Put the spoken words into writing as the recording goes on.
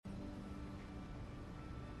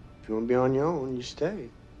If you want to be on your own, you stay.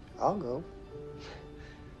 I'll go.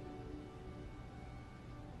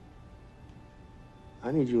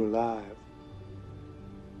 I need you alive.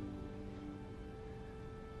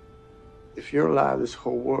 If you're alive, this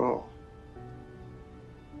whole world,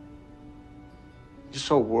 this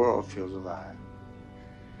whole world feels alive.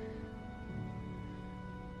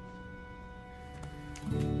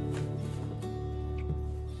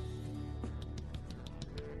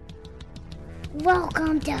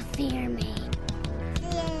 Welcome to Fear Me.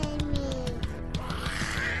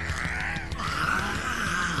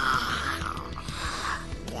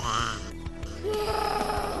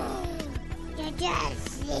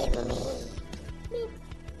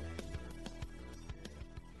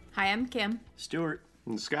 Hi, I'm Kim. Stuart.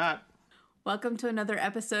 And Scott. Welcome to another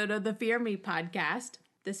episode of the Fear Me podcast.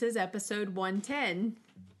 This is episode 110.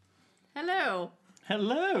 Hello.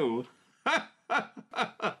 Hello. How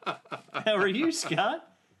are you, Scott?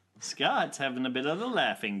 Scott's having a bit of a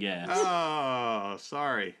laughing gas. Oh,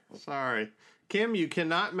 sorry. Kim, you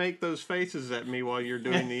cannot make those faces at me while you're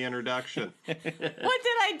doing the introduction. What did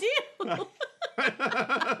I do?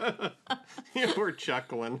 You were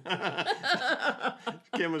chuckling.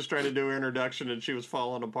 Kim was trying to do her introduction and she was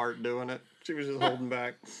falling apart doing it. She was just holding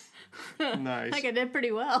back. Nice. I think I did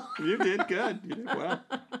pretty well. You did good.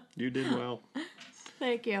 You did well.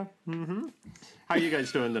 Thank you. Mm-hmm. How you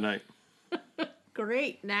guys doing tonight?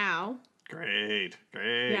 Great now. Great.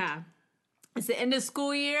 Yeah. It's the end of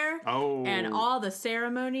school year. Oh. And all the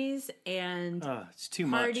ceremonies and It's too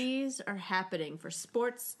parties are happening for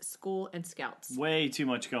sports, school, and scouts. Way too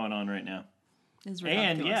much going on right now. It's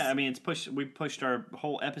And ridiculous. yeah, I mean, we pushed our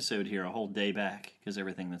whole episode here a whole day back because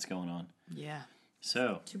everything that's going on. Yeah.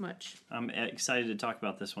 So Too much. I'm excited to talk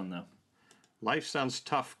about this one though. Life sounds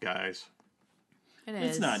tough, guys. It is.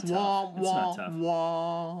 It's not tough. It's not tough.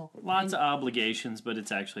 Lots of obligations, but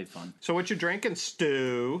it's actually fun. So what you drinking,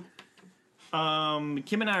 Stu?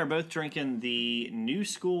 Kim and I are both drinking the New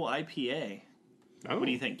School IPA. Oh. What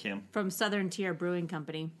do you think, Kim? From Southern Tier Brewing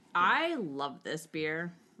Company. I love this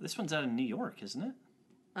beer. This one's out of New York, isn't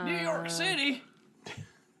it? New York City.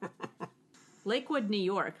 Lakewood, New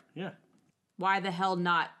York. Yeah. Why the hell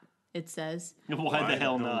not, it says. Why the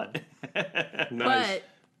hell not? Nice. But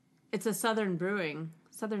it's a Southern Brewing.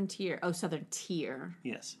 Southern Tier. Oh, Southern Tier.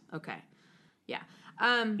 Yes. Okay. Yeah.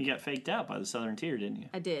 You got faked out by the Southern Tier, didn't you?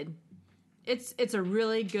 I did. It's a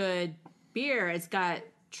really good beer. It's got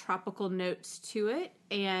tropical notes to it,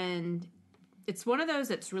 and it's one of those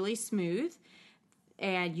that's really smooth,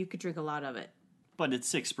 and you could drink a lot of it. But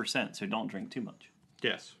it's 6%, so don't drink too much.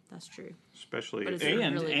 Yes. That's true. Especially But it's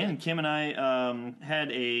And really and good. Kim and I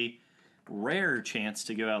had a rare chance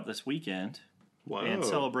to go out this weekend Whoa. and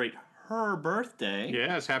celebrate her birthday.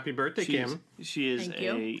 Yes, happy birthday, Kim. She is Thank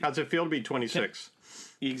you. How's it feel to be 26?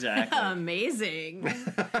 Exactly. Amazing.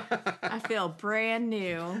 I feel brand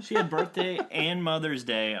new. She had birthday and Mother's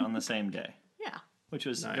Day on the same day, Yeah. which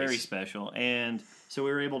was Nice. very special. And so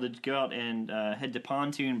we were able to go out and head to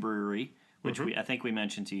Pontoon Brewery, which I think we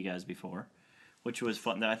mentioned to you guys before, which was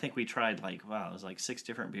fun. I think we tried it was like 6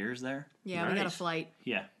 different beers there. Yeah, we got a Nice. flight.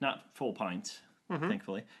 Yeah, not full pints,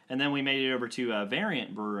 thankfully. And then we made it over to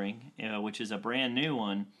Variant Brewing, which is a brand new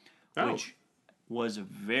one, which was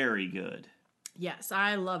very good. Yes,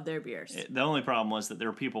 I love their beers. The only problem was that there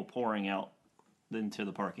were people pouring out into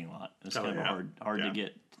the parking lot. It was kind of hard to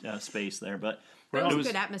get space there, but But it was a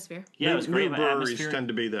good atmosphere. Yeah, it was great New breweries atmosphere. tend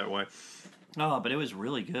to be that way. Oh, but it was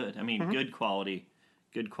really good. I mean, good quality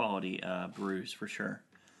brews for sure.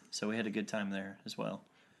 So we had a good time there as well.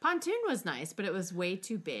 Pontoon was nice, but it was way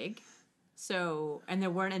too big. So, and there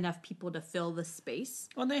weren't enough people to fill the space.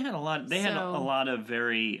 Well, they had a lot. They had a lot of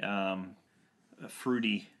very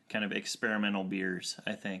fruity kind of experimental beers,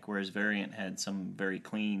 I think, whereas Variant had some very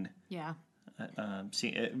clean. Yeah.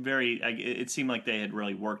 It seemed like they had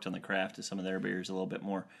really worked on the craft of some of their beers a little bit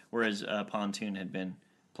more, whereas Pontoon had been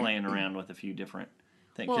playing around with a few different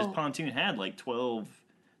things. Because Well- Pontoon had like 12,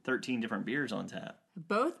 13 different beers on tap.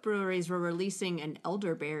 Both breweries were releasing an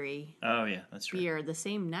elderberry Oh, yeah, that's true. beer the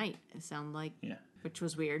same night, it sounded like. Yeah. Which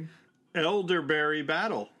was weird. Elderberry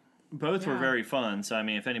Battle. Both were Yeah. very fun, so I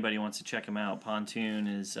mean, if anybody wants to check them out, Pontoon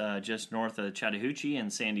is just north of Chattahoochee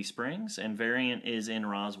and Sandy Springs, and Variant is in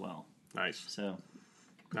Roswell. Nice. So,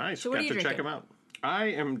 Nice. So what Got are you to check drinking? them out. I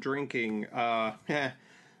am drinking,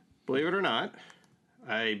 believe it or not,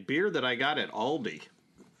 a beer that I got at Aldi.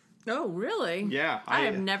 Oh, really? Yeah. I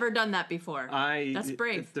have never done that before. That's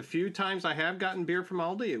brave. The few times I have gotten beer from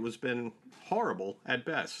Aldi, it was been horrible at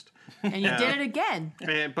best. And you did it again.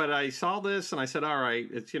 But I saw this and I said, all right,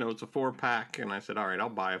 it's a 4-pack. And I said, all right, I'll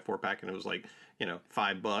buy a 4-pack. And it was like,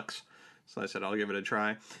 $5. So I said, I'll give it a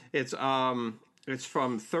try. It's from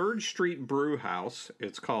 3rd Street Brew House.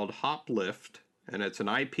 It's called Hoplift, and it's an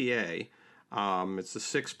IPA. It's a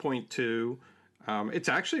 6.2. It's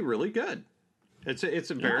actually really good. It's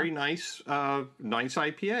a very nice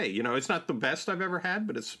IPA. You know, it's not the best I've ever had,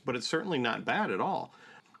 but it's certainly not bad at all.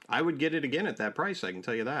 I would get it again at that price, I can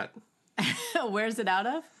tell you that. Where's it out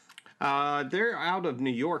of? They're out of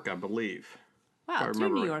New York, I believe. Wow, 2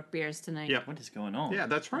 New York beers tonight. Yep. What is going on? Yeah,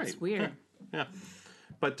 that's right. It's weird. Yeah.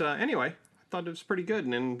 But anyway, I thought it was pretty good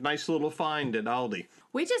and a nice little find at Aldi.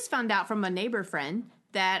 We just found out from a neighbor friend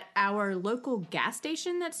that our local gas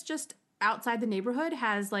station that's just outside the neighborhood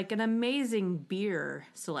has like an amazing beer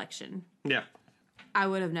selection. Yeah. I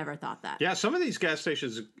would have never thought that. Yeah, some of these gas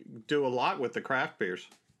stations do a lot with the craft beers.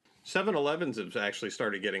 7-Elevens have actually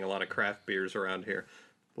started getting a lot of craft beers around here,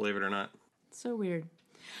 believe it or not. So weird.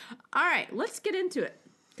 All right, let's get into it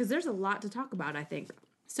because there's a lot to talk about, I think.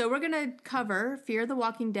 So we're going to cover Fear the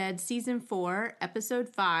Walking Dead Season 4, Episode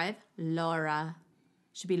 5, Laura.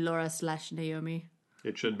 Should be Laura/Naomi.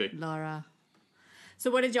 It should be. Laura.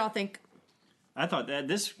 So what did y'all think? I thought that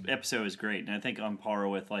this episode was great, and I think on par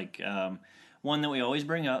with like one that we always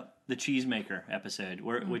bring up, the Cheesemaker episode,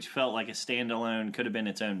 which felt like a standalone, could have been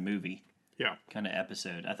its own movie. Yeah. Kind of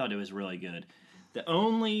episode. I thought it was really good. The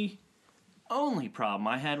only problem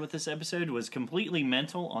I had with this episode was completely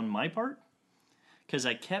mental on my part, because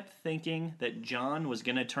I kept thinking that John was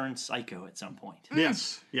going to turn psycho at some point.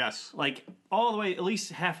 Yes. Like all the way, at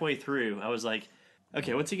least halfway through, I was like,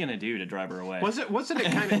 okay, what's he going to do to drive her away? Wasn't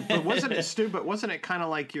it kind of? But wasn't it stupid? Wasn't it kind of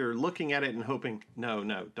like you're looking at it and hoping, no,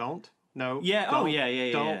 don't, no. Yeah. Don't,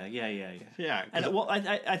 Yeah. don't. Yeah. And, well,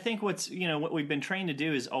 I think what we've been trained to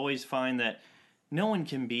do is always find that no one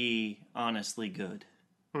can be honestly good.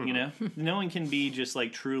 You know, no one can be just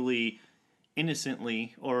like truly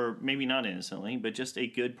innocently, or maybe not innocently, but just a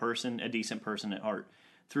good person, a decent person at heart.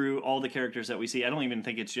 Through all the characters that we see, I don't even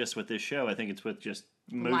think it's just with this show. I think it's with just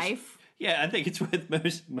most Life. Yeah, I think it's with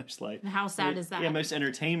most life. And how sad is that? Yeah, most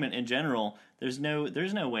entertainment in general. There's no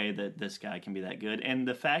way that this guy can be that good. And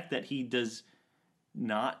the fact that he does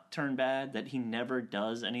not turn bad, that he never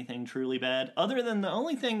does anything truly bad, other than the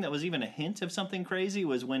only thing that was even a hint of something crazy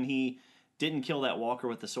was when he didn't kill that walker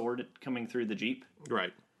with the sword coming through the Jeep.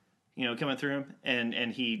 Right. You know, coming through him,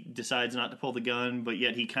 and he decides not to pull the gun, but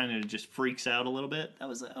yet he kind of just freaks out a little bit. That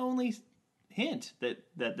was the only hint that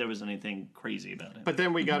there was anything crazy about it. But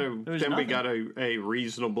then we got a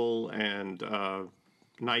reasonable and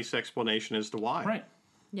nice explanation as to why. Right.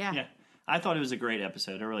 Yeah. I thought it was a great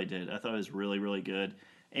episode. I really did. I thought it was really, really good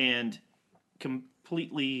and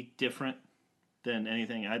completely different than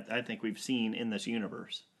anything I think we've seen in this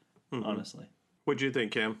universe. Honestly. What'd you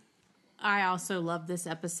think, Kim? I also love this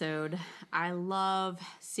episode. I love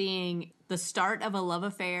seeing the start of a love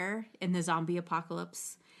affair in the zombie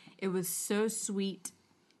apocalypse. It was so sweet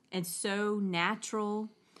and so natural,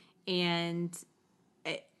 and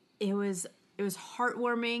it was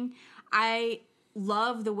heartwarming. I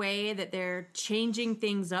love the way that they're changing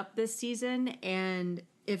things up this season, and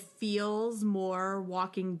it feels more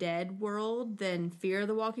Walking Dead world than Fear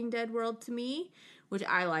the Walking Dead world to me, which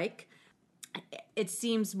I like. It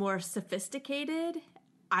seems more sophisticated.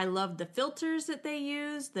 I love the filters that they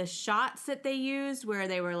used, the shots that they used where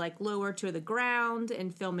they were like lower to the ground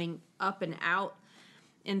and filming up and out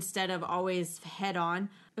instead of always head on.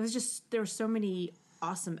 It was just, there were so many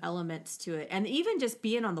awesome elements to it. And even just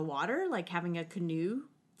being on the water, like having a canoe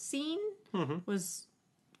scene was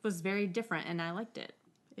very different, and I liked it.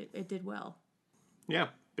 It did well. Yeah.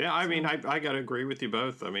 Yeah, I mean, I got to agree with you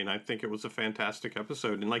both. I mean, I think it was a fantastic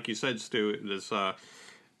episode. And like you said, Stu, it was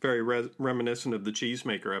very reminiscent of the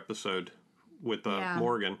Cheesemaker episode with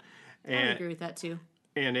Morgan. And I agree with that, too.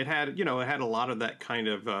 And it had, a lot of that kind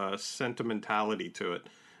of sentimentality to it.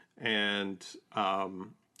 And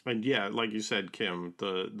yeah, like you said, Kim,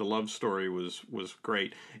 the love story was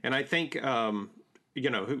great. And I think, I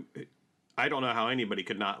don't know how anybody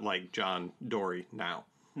could not like John Dory now.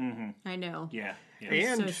 Mm-hmm. I know. Yeah.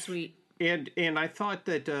 And, so sweet. And I thought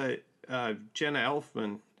that Jenna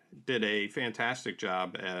Elfman did a fantastic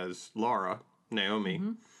job as Laura, Naomi,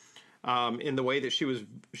 in the way that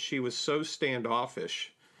she was so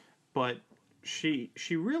standoffish, but it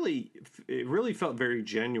really felt very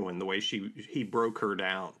genuine the way he broke her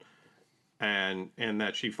down, and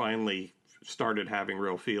that she finally started having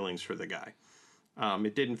real feelings for the guy.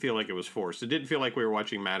 It didn't feel like it was forced. It didn't feel like we were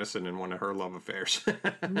watching Madison in one of her love affairs.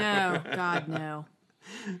 No, God, no.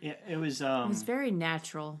 Yeah, it was very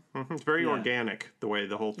natural. It's very organic, the way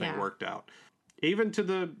the whole thing worked out. Even to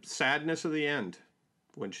the sadness of the end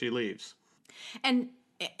when she leaves. And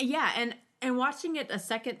And watching it a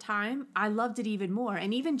second time, I loved it even more.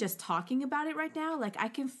 And even just talking about it right now, like I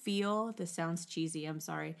can feel, this sounds cheesy, I'm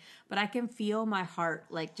sorry, but I can feel my heart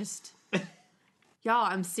like just, y'all,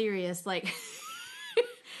 I'm serious. Like,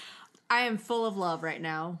 I am full of love right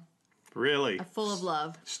now. Really? Full of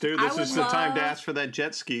love. Stu, this is the time to ask for that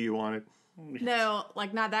jet ski you wanted. No,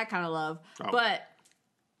 like not that kind of love. Oh. But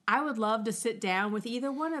I would love to sit down with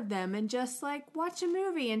either one of them and just like watch a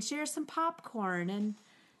movie and share some popcorn and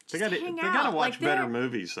They just got hang to out. watch Like, better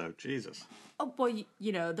movies, though. Jesus. Oh, well,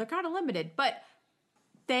 you know, they're kind of limited. But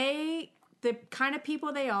the kind of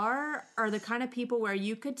people they are the kind of people where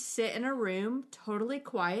you could sit in a room totally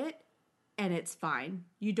quiet and it's fine.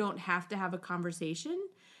 You don't have to have a conversation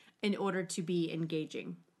in order to be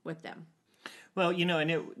engaging with them. Well, you know, and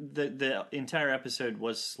the entire episode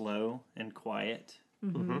was slow and quiet.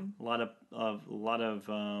 Mm-hmm. A lot of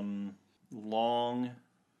long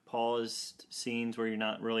paused scenes where you're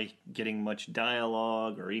not really getting much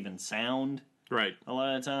dialogue or even sound. Right. A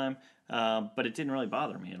lot of the time, but it didn't really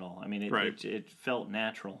bother me at all. I mean, it felt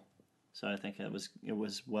natural, so I think it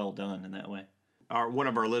was well done in that way. One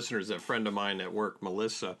of our listeners, a friend of mine at work,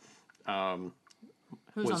 Melissa,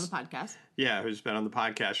 Who's on the podcast? Yeah, who's been on the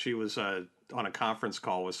podcast. She was on a conference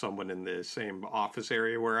call with someone in the same office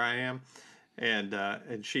area where I am.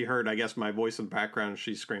 And she heard, I guess, my voice in the background. And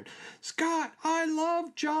she screamed, "Scott, I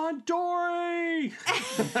love John Dory!"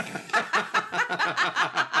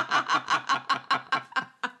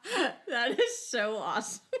 That is so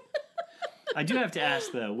awesome. I do have to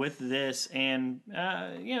ask, though, with this and,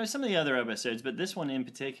 some of the other episodes, but this one in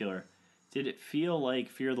particular, did it feel like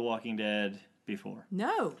Fear the Walking Dead before?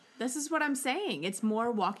 No, this is what I'm saying. It's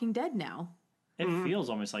more Walking Dead now. It feels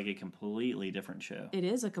almost like a completely different show. It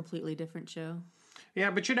is a completely different show. Yeah,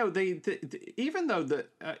 but you know, even though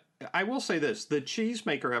I will say this, the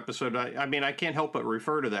Cheesemaker episode, I mean, I can't help but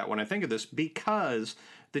refer to that when I think of this because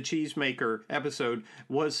the Cheesemaker episode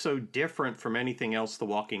was so different from anything else The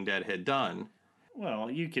Walking Dead had done. Well,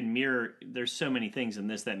 you can mirror, there's so many things in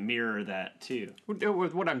this that mirror that too.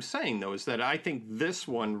 What I'm saying, though, is that I think this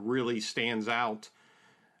one really stands out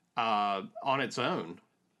on its own,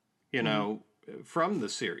 you know, from the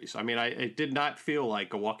series. I mean, it did not feel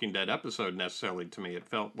like a Walking Dead episode necessarily to me. It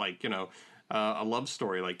felt like, a love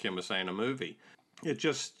story, like Kim was saying, a movie. It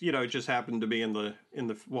just happened to be in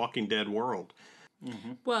the Walking Dead world.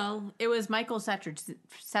 Mm-hmm. Well, it was Michael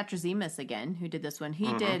Satrazemis again who did this one.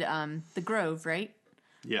 He did The Grove, right?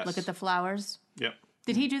 Yes. Look at the flowers. Yep.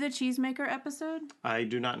 Did he do the Cheesemaker episode? I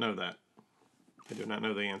do not know that. I do not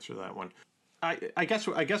know the answer to that one. I guess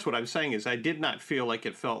what I'm saying is I did not feel like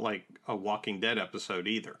it felt like a Walking Dead episode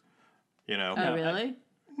either. You know? Oh, really?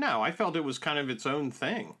 No, I felt it was kind of its own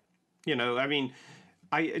thing. You know, I mean,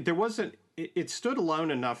 it stood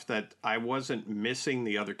alone enough that I wasn't missing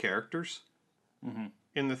the other characters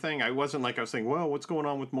in the thing. I wasn't like I was thinking, well, what's going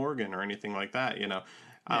on with Morgan or anything like that, you know.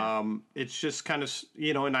 Yeah. It's just kind of,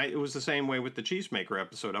 and it was the same way with the Cheesemaker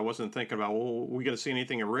episode. I wasn't thinking about, well, we going to see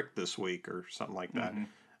anything of Rick this week or something like that.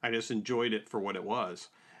 I just enjoyed it for what it was.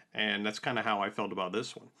 And that's kind of how I felt about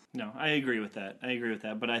this one. No, I agree with that.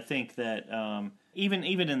 But I think that even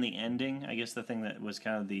in the ending, I guess the thing that was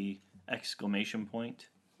kind of the exclamation point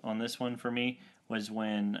on this one for me was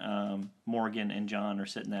when Morgan and John are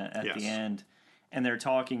sitting at the end. And they're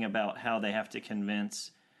talking about how they have to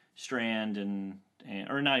convince Strand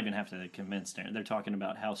or not even have to convince Strand. They're talking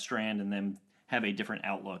about how Strand and them have a different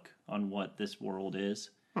outlook on what this world is.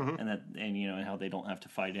 And how they don't have to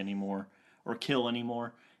fight anymore or kill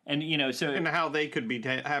anymore, and and how they could be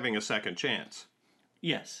having a second chance.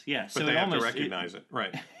 Yes, yeah. But so they have to recognize it,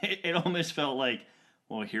 right? It almost felt like,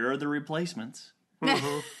 well, here are the replacements.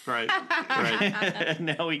 Right.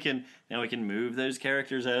 now we can move those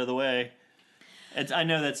characters out of the way. I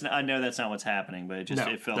know that's not what's happening, but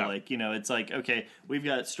it felt like it's like, okay, we've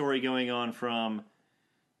got story going on from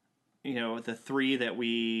the 3 that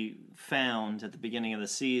we found at the beginning of the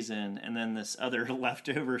season, and then this other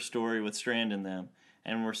leftover story with Strand in them,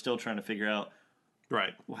 and we're still trying to figure out,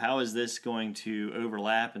 right? Well, how is this going to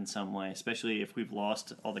overlap in some way, especially if we've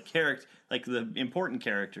lost all the the important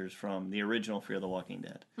characters from the original Fear the Walking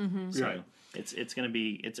Dead. So it's going to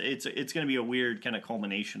be it's going to be a weird kind of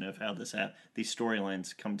culmination of how these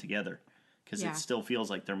storylines come together, because it still feels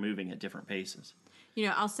like they're moving at different paces.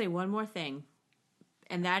 I'll say one more thing.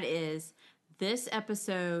 And that is, this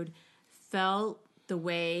episode felt the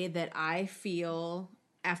way that I feel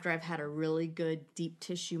after I've had a really good deep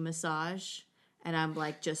tissue massage. And I'm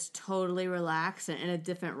like just totally relaxed and in a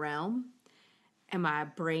different realm. And my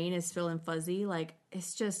brain is feeling fuzzy. Like,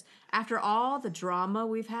 it's just, after all the drama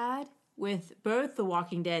we've had with both The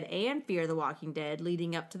Walking Dead and Fear the Walking Dead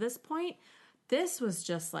leading up to this point, this was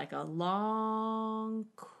just like a long,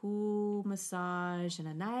 cool massage in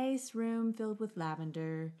a nice room filled with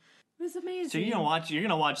lavender. It was amazing. So you're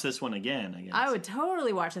gonna watch this one again, I guess. I would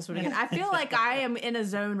totally watch this one again. I feel like I am in a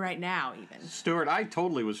zone right now, even. Stuart, I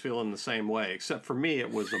totally was feeling the same way, except for me,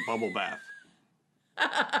 it was a bubble bath.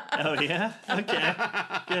 Oh yeah, okay,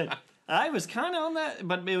 good. I was kind of on that,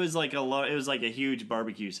 but it was like a huge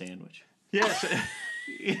barbecue sandwich. Yes.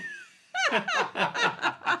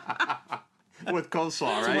 With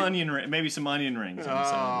coleslaw, Some right? maybe some onion rings. On the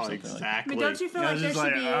side or Oh, something exactly. I mean, don't you feel like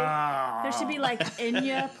there should be like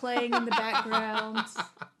Enya playing in the background?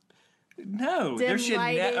 No, there Dim should.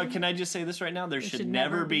 lighting. Can I just say this right now? There should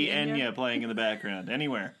never be Enya playing in the background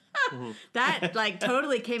anywhere. That like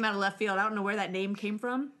totally came out of left field. I don't know where that name came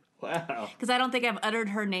from Wow. because I don't think I've uttered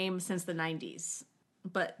her name since the 90s.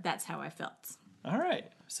 But that's how I felt. All right,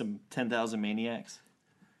 some 10,000 Maniacs.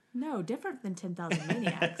 No, different than 10,000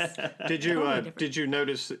 Maniacs. Did you Totally different. did you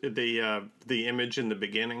notice the image in the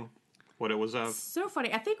beginning? What it was of? So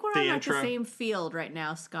funny. I think we're The on like intro? the same field right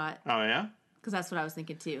now, Scott. Oh yeah, Because that's what I was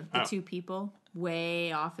thinking too. The two people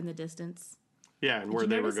way off in the distance. yeah, and where you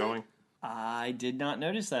they were notice it? going. I did not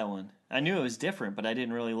notice that one. I knew it was different, but I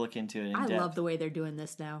didn't really look into it in I depth. love the way they're doing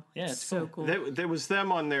this now. Yeah, it's it's so cool. There was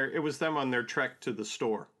them on their. It was them on their trek to the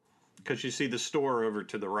store, because you see the store over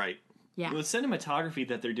to the right. Yeah. The cinematography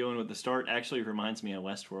that they're doing with the start actually reminds me of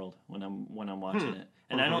Westworld when I'm watching it.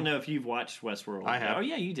 And I don't know if you've watched Westworld. I have. Oh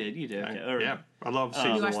yeah, you did. Okay. Yeah, I love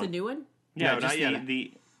season you watched one. the new one? Yeah, No, just not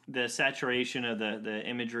yet. the saturation of the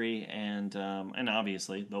imagery and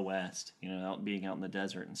obviously the West, being out in the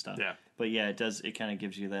desert and stuff. Yeah. But yeah, it does. It kind of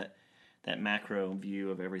gives you that macro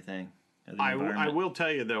view of everything. Of the I environment. will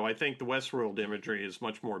tell you though, I think the Westworld imagery is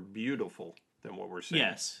much more beautiful than what we're seeing.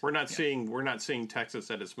 Yes. we're not seeing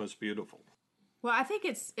Texas at its most beautiful. Well, I think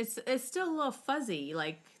it's still a little fuzzy.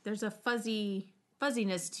 Like there's a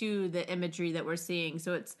fuzziness to the imagery that we're seeing,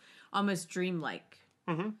 so it's almost dreamlike.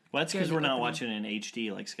 Well, that's because Good we're not opening. watching it in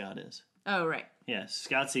HD like Scott is. Oh, right. Yeah,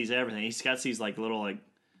 Scott sees everything. Scott sees like little like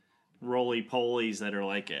roly polies that are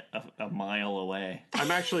like a mile away.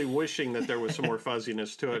 I'm actually wishing that there was some more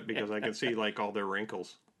fuzziness to it because I could see like all their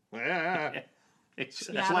wrinkles. It's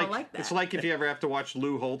Yeah, I like, don't like that. It's like if you ever have to watch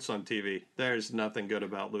Lou Holtz on TV. There's nothing good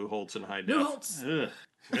about Lou Holtz in high def. Lou Holtz. Ugh.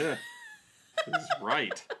 Yeah. He's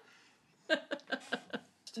right.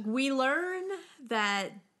 We learn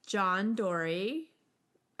that John Dory,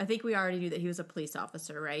 I think we already knew that he was a police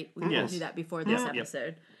officer, right? We Yes. knew that before this Yep.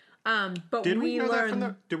 episode. But Did we know that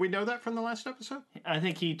learn from the last episode? I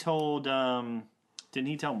think he told. Didn't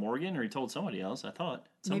he tell Morgan or he told somebody else? I thought.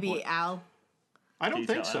 At some maybe point. Al. I don't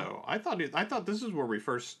think Detail. so. I thought this is where we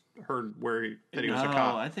first heard that he was a No,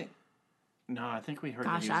 cop. I think we heard. that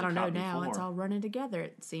Gosh, he was I don't a know cop now. before. It's all running together,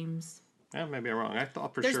 it seems. Yeah, maybe I'm wrong. I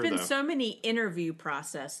thought for There's sure been though. so many interview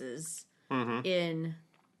processes in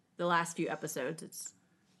the last few episodes. It's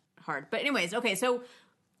hard. But anyways, okay, so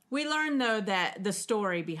we learned though that the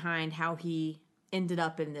story behind how he ended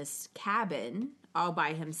up in this cabin all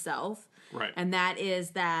by himself. Right. And that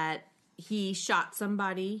is that he shot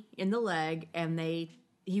somebody in the leg and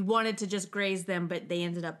he wanted to just graze them, but they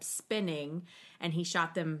ended up spinning and he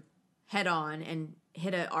shot them head on and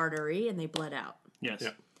hit an artery and they bled out. Yes.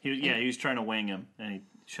 Yep. He was trying to wing him and he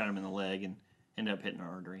shot him in the leg and ended up hitting an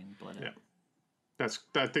artery and bled out. Yeah.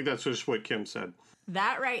 I think that's just what Kim said.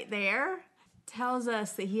 That right there tells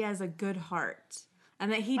us that he has a good heart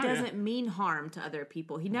and that he yeah. doesn't mean harm to other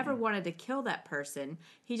people. He never wanted to kill that person.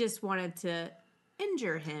 He just wanted to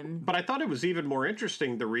injure him. But I thought it was even more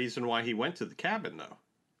interesting the reason why he went to the cabin though.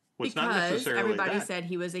 Was not Because necessarily everybody that. said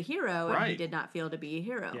he was a hero and he Right. did not feel to be a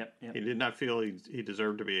hero. Yep. He did not feel he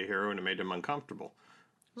deserved to be a hero and it made him uncomfortable.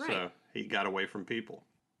 Right. So he got away from people.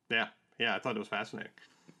 Yeah. Yeah, I thought it was fascinating.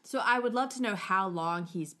 So I would love to know how long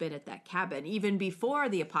he's been at that cabin, even before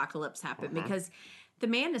the apocalypse happened, because the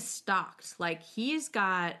man is stocked. Like, he's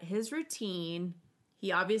got his routine.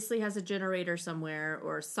 He obviously has a generator somewhere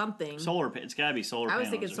or something. It's got to be solar I panels. was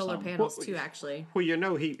thinking or solar something. panels too, actually.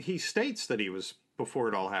 Well, he states that he was before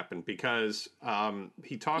it all happened because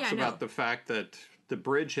he talks Yeah, I about know. the fact that the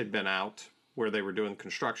bridge had been out where they were doing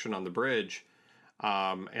construction on the bridge,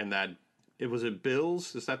 and that it was at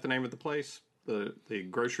Bill's. Is that the name of the place? The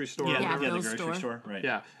grocery store? or Yeah, Yeah, whatever? the Bill's grocery store. store. Right.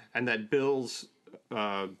 Yeah, and that Bill's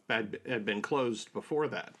had been closed before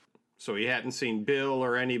that. So he hadn't seen Bill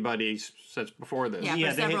or anybody since before this. Yeah.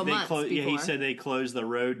 For several months Yeah, he before. said they closed the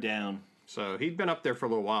road down. So he'd been up there for a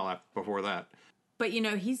little while before that. But,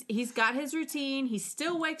 he's got his routine. He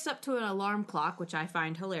still wakes up to an alarm clock, which I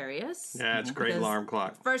find hilarious. Yeah, it's a great Because alarm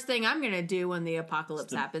clock. First thing I'm going to do when the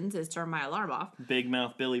apocalypse happens is turn my alarm off. Big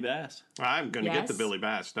mouth Billy Bass. I'm going to get the Yes. Billy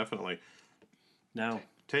Bass, definitely. No.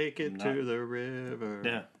 Take it to the river.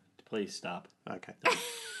 No. Please stop. Okay.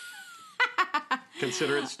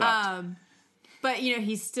 Consider it stopped. But,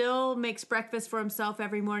 he still makes breakfast for himself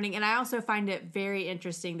every morning. And I also find it very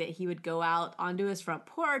interesting that he would go out onto his front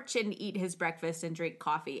porch and eat his breakfast and drink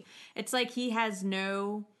coffee. It's like he has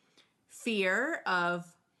no fear of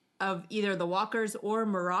either the walkers or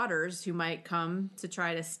marauders who might come to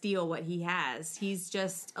try to steal what he has. He's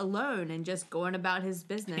just alone and just going about his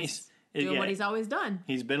business. Doing what he's always done.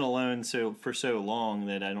 He's been alone for so long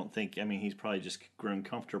that I don't think, he's probably just grown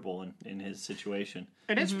comfortable in his situation.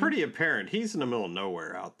 And it's pretty apparent. He's in the middle of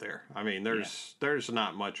nowhere out there. I mean, there's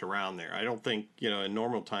not much around there. I don't think, in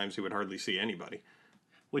normal times he would hardly see anybody.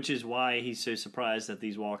 Which is why he's so surprised that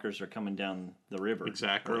these walkers are coming down the river.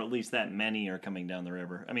 Exactly. Or at least that many are coming down the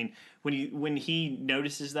river. I mean, when he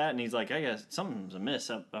notices that and he's like, I guess something's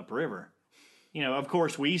amiss upriver. Of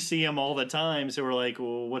course, we see him all the time, so we're like,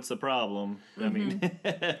 well, what's the problem? I mean,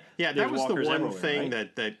 yeah, that was the one thing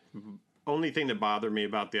right? that only thing that bothered me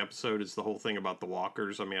about the episode is the whole thing about the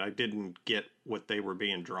walkers. I mean, I didn't get what they were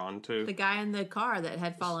being drawn to. The guy in the car that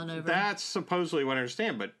had fallen over. That's supposedly what I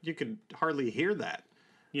understand, but you could hardly hear that.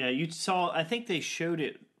 Yeah, you saw, I think they showed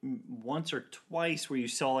it once or twice where you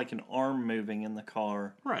saw like an arm moving in the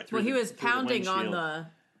car. Right. Well, he was pounding on windshield. the...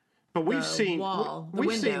 But we've the seen wall, the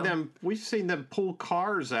we've seen window. them pull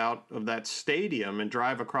cars out of that stadium and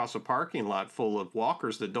drive across a parking lot full of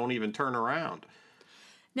walkers that don't even turn around.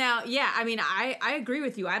 Now, yeah, I mean, I agree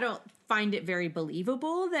with you. I don't find it very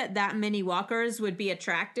believable that many walkers would be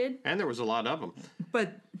attracted, And there was a lot of them.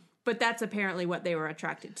 but that's apparently what they were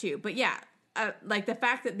attracted to. But yeah, like the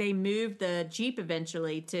fact that they moved the Jeep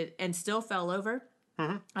eventually and still fell over,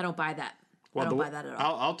 I don't buy that. I don't buy that at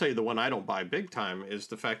all. I'll tell you the one I don't buy big time is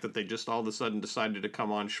the fact that they just all of a sudden decided to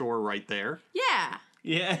come on shore right there. Yeah.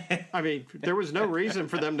 Yeah. I mean, there was no reason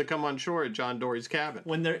for them to come on shore at John Dory's cabin.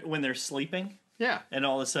 when they're sleeping, Yeah. and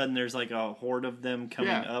all of a sudden there's like a horde of them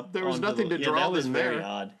coming Yeah, up. there was onto nothing to draw that was them very there.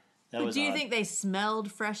 odd. That But was do you odd. think they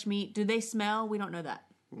smelled fresh meat? Do they smell? We don't know that.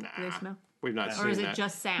 Nah. Do they smell? We've not seen Or is it that.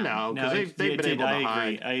 just sound? No, No, because they've been able to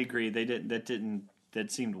hide. I agree. They didn't. That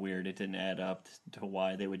seemed weird. It didn't add up to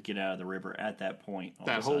why they would get out of the river at that point. all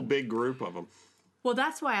That of a whole sudden. big group of them. Well,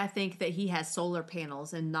 that's why I think that he has solar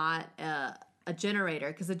panels and not a generator,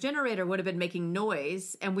 because a generator would have been making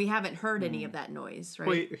noise, and we haven't heard any of that noise, right?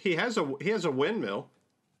 Well, he has a windmill.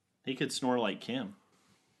 He could snore like Kim.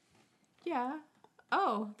 Yeah.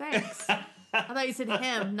 Oh, thanks. I thought you said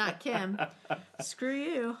him, not Kim. Screw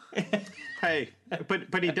you. Hey,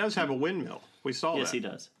 but he does have a windmill. We saw Yes, that. he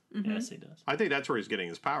does. Yes, he does. I think that's where he's getting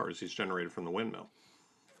his powers. He's generated from the windmill.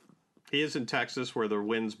 He is in Texas where the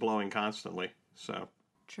wind's blowing constantly. So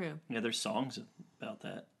True. Yeah, there's songs about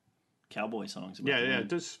that. Cowboy songs about yeah, that.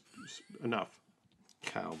 just enough.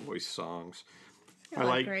 Cowboy songs. You're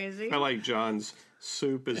like crazy. I like John's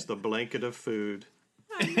soup is the blanket of food.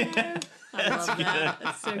 I love that.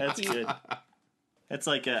 That's so That's cute. good. That's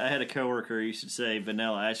like I had a coworker who used to say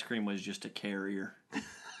vanilla ice cream was just a carrier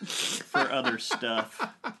for other stuff.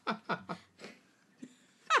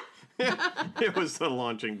 It was the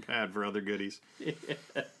launching pad for other goodies.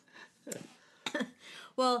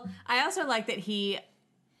 Well, I also like that he,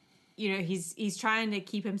 he's trying to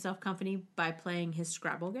keep himself company by playing his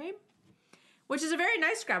Scrabble game, which is a very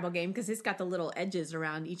nice Scrabble game because it's got the little edges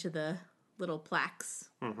around each of the little plaques.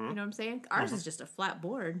 Mm-hmm. You know what I'm saying? Ours is just a flat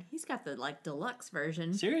board. He's got the deluxe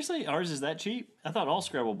version. Seriously, ours is that cheap? I thought all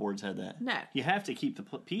Scrabble boards had that. No. You have to keep the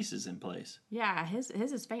pieces in place. Yeah, his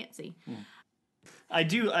is fancy. I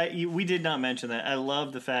do. We did not mention that. I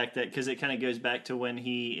love the fact that because it kind of goes back to when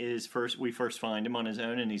we first find him on his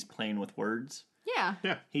own and he's playing with words. Yeah.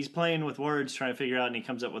 Yeah. He's playing with words, trying to figure out, and he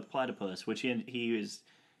comes up with platypus, which he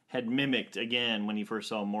had mimicked again when he first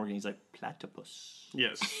saw Morgan. He's like platypus.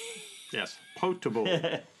 Yes. Yes. Potable.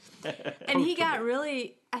 And he got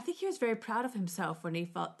really, I think he was very proud of himself when he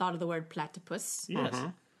thought of the word platypus. Yes.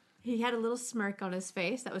 He had a little smirk on his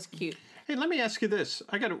face. That was cute. Hey, let me ask you this.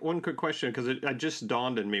 I got one quick question because it just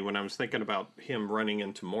dawned on me when I was thinking about him running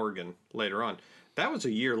into Morgan later on. That was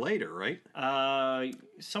a year later, right?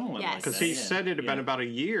 Somewhat Yes. like Because that, he yeah. said it had been Yeah. about a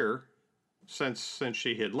year since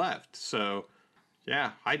she had left. So,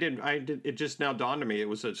 yeah, I did. It just now dawned on me it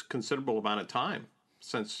was a considerable amount of time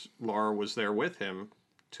since Laura was there with him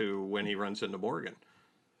to when he runs into Morgan.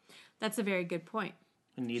 That's a very good point.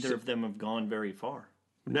 And neither of them have gone very far.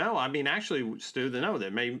 No, I mean actually, Stu,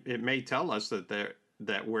 it may tell us that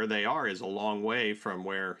that where they are is a long way from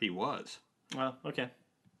where he was. Well, okay.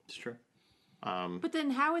 It's true. But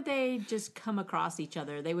then how would they just come across each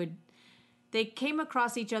other? They came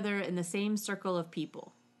across each other in the same circle of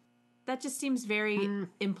people. That just seems very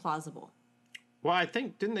implausible. Well, I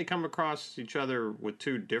think, didn't they come across each other with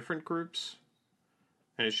two different groups?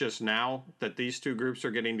 And it's just now that these two groups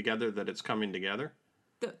are getting together that it's coming together?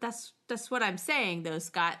 That's what I'm saying, though,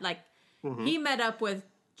 Scott. Like, he met up with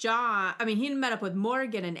he met up with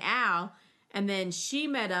Morgan and Al, and then she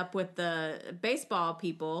met up with the baseball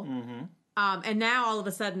people. And now, all of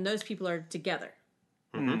a sudden, those people are together.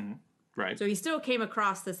 Right. So he still came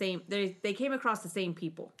across the same... They came across the same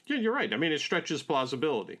people. Yeah, you're right. I mean, it stretches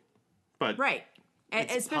plausibility. But Right.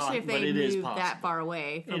 Especially if they moved that far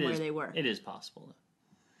away from where they were. It is possible, though.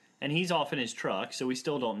 And he's off in his truck, so we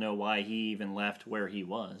still don't know why he even left where he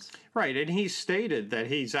was. Right, and he stated that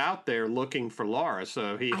he's out there looking for Laura,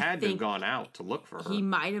 so he had to have gone out to look for her. He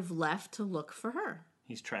might have left to look for her.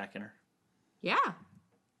 He's tracking her. Yeah.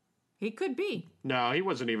 He could be. No, he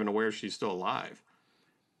wasn't even aware she's still alive.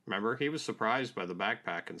 Remember, he was surprised by the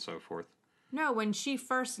backpack and so forth. No, when she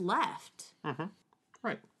first left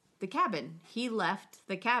Right. the cabin, he left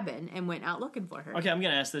the cabin and went out looking for her. Okay, I'm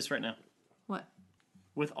going to ask this right now. What?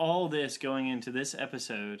 With all this going into this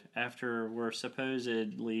episode, after we're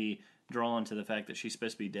supposedly drawn to the fact that she's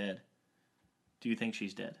supposed to be dead, do you think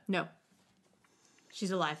she's dead? No.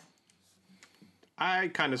 She's alive. I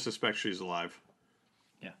kind of suspect she's alive.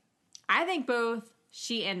 Yeah. I think both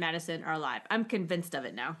she and Madison are alive. I'm convinced of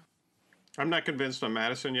it now. I'm not convinced on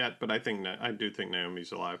Madison yet, but I do think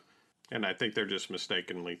Naomi's alive. And I think they're just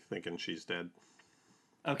mistakenly thinking she's dead.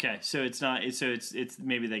 Okay, so it's not. It's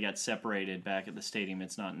maybe they got separated back at the stadium.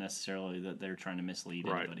 It's not necessarily that they're trying to mislead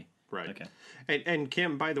anybody. Right. Okay. And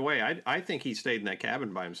Kim, by the way, I think he stayed in that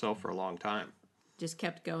cabin by himself for a long time. Just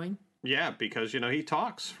kept going. Yeah, because he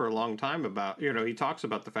talks for a long time about he talks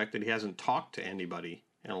about the fact that he hasn't talked to anybody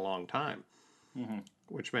in a long time,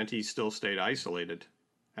 which meant he still stayed isolated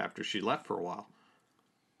after she left for a while.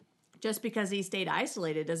 Just because he stayed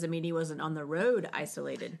isolated doesn't mean he wasn't on the road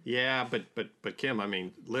isolated. Yeah, but Kim, I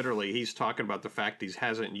mean, literally, he's talking about the fact he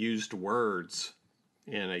hasn't used words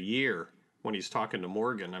in a year when he's talking to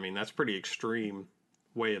Morgan. I mean, that's pretty extreme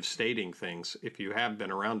way of stating things if you have been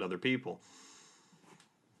around other people.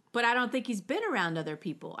 But I don't think he's been around other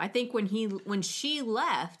people. I think when she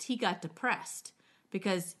left, he got depressed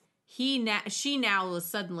because she now was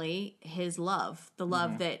suddenly his love, the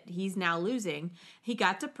love that he's now losing. He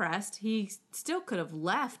got depressed. He still could have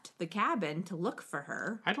left the cabin to look for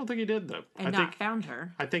her. I don't think he did, though. And not found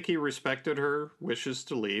her. I think he respected her wishes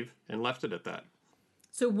to leave and left it at that.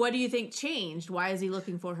 So what do you think changed? Why is he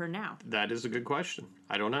looking for her now? That is a good question.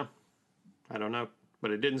 I don't know.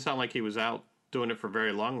 But it didn't sound like he was out doing it for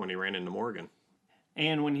very long when he ran into Morgan.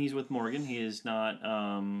 And when he's with Morgan, he is not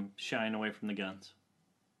shying away from the guns.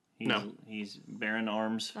 He's bearing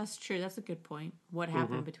arms. That's true. That's a good point. What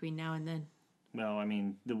happened between now and then? Well, I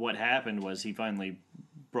mean, what happened was he finally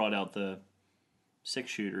brought out the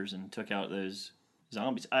 6-shooters and took out those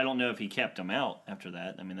zombies. I don't know if he kept them out after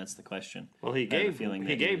that. I mean, that's the question. Well, he gave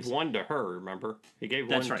one to her, remember? He gave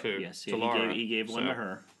one to Laura. He gave one to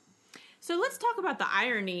her. So let's talk about the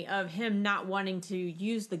irony of him not wanting to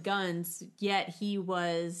use the guns, yet he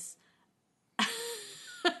was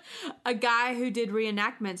a guy who did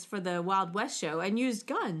reenactments for the Wild West show and used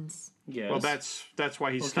guns. Yes. Well, that's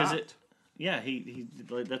why he stopped.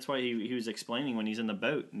 That's why he was explaining when he's in the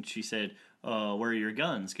boat, and she said, where are your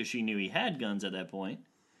guns? Because she knew he had guns at that point.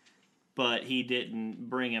 But he didn't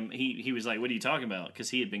bring him. He was like, what are you talking about?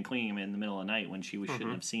 Because he had been cleaning him in the middle of the night when she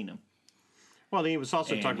shouldn't have seen him. Well, he was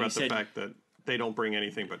also talking about the fact that they don't bring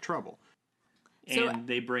anything but trouble. And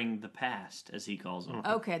they bring the past, as he calls them.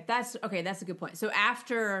 Okay, that's a good point. So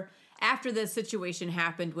after the situation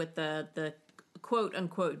happened with the quote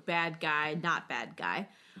unquote bad guy, not bad guy,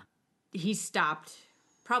 he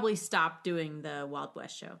probably stopped doing the Wild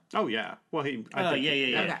West show. Oh yeah. Well, Okay.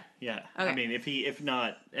 I mean, if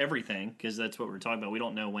not everything, because that's what we're talking about. We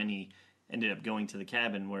don't know when he ended up going to the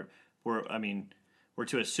cabin. We're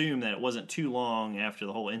to assume that it wasn't too long after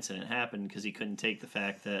the whole incident happened, because he couldn't take the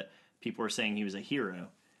fact that people were saying he was a hero.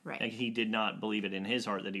 Right. Like, he did not believe it in his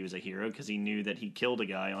heart that he was a hero, because he knew that he killed a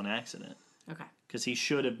guy on accident. Okay. Because he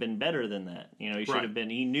should have been better than that. He should have been.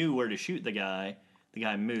 He knew where to shoot the guy. The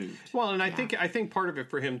guy moved. Well, and I think part of it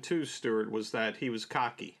for him too, Stuart, was that he was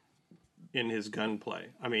cocky in his gunplay.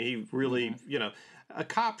 I mean, he really, a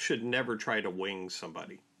cop should never try to wing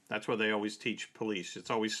somebody. That's what they always teach police. It's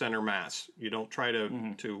always center mass. You don't try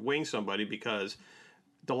to wing somebody, because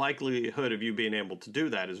the likelihood of you being able to do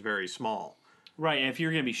that is very small. Right, and if you're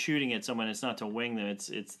going to be shooting at someone, it's not to wing them.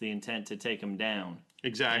 It's the intent to take them down.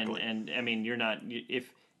 Exactly. And I mean, you're not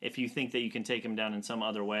if you think that you can take them down in some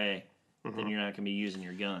other way, then you're not going to be using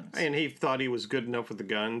your guns. And he thought he was good enough with the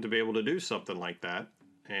gun to be able to do something like that,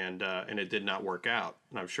 and it did not work out.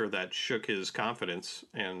 And I'm sure that shook his confidence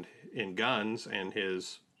and in guns and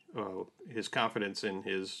his confidence in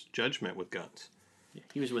his judgment with guns.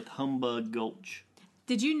 He was with Humbug Gulch.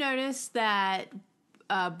 Did you notice that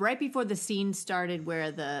right before the scene started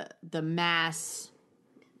where the mass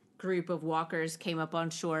group of walkers came up on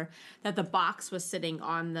shore, that the box was sitting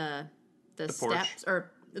on the porch. steps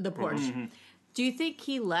or the porch? Mm-hmm. Do you think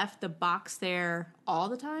he left the box there all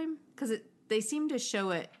the time? Because they seem to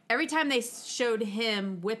show it. Every time they showed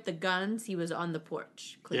him with the guns, he was on the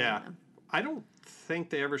porch cleaning them. I don't think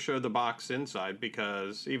they ever showed the box inside,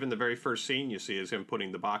 because even the very first scene you see is him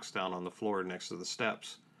putting the box down on the floor next to the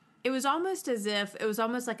steps. It was almost as if it was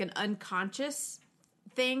almost like an unconscious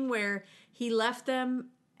thing where he left them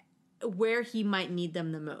where he might need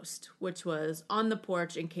them the most, which was on the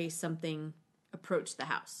porch in case something approached the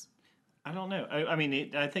house. I don't know. I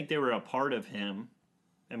mean, I think they were a part of him.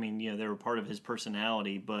 I mean, they were part of his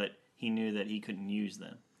personality, but he knew that he couldn't use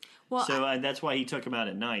them. Well, so that's why he took him out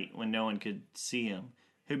at night when no one could see him.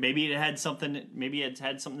 Maybe it had something. Maybe it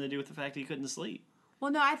had something to do with the fact that he couldn't sleep. Well,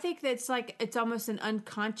 no, I think that's it's almost an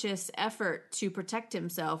unconscious effort to protect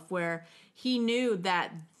himself, where he knew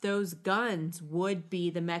that those guns would be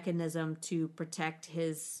the mechanism to protect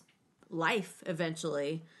his life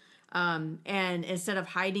eventually. And instead of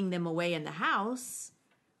hiding them away in the house,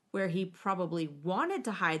 where he probably wanted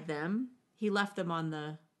to hide them, he left them on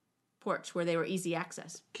the porch where they were easy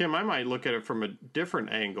access. Kim, I might look at it from a different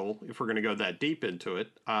angle if we're going to go that deep into it.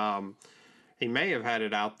 He may have had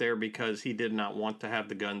it out there because he did not want to have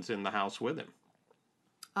the guns in the house with him.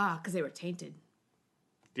 Because they were tainted.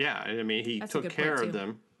 Yeah, I mean, he That's took care of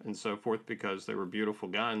them and so forth because they were beautiful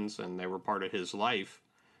guns and they were part of his life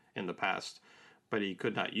in the past, but he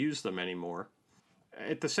could not use them anymore.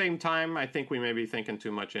 At the same time, I think we may be thinking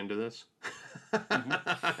too much into this.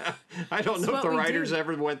 I don't know if the writers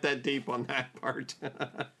ever went that deep on that part.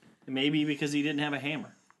 Maybe because he didn't have a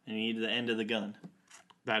hammer and he needed the end of the gun.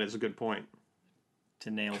 That is a good point. To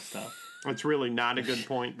nail stuff. It's really not a good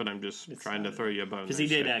point, but I'm just trying to throw you a bone. Because he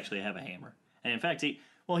did actually have a hammer. And in fact, he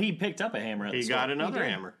picked up a hammer at the store. He got another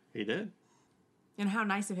hammer. He did. And how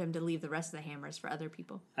nice of him to leave the rest of the hammers for other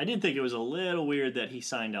people. I did think it was a little weird that he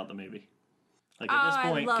signed out the movie. Like at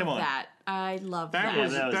this point, come on. I love that.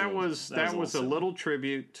 That was a little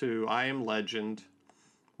tribute to I Am Legend,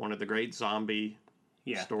 one of the great zombie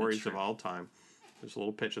stories of all time. There's a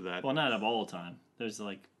little pitch of that. Well, not of all time. There's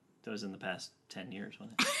that was in the past 10 years,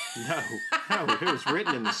 wasn't it? No, it was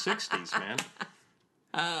written in the 60s, man.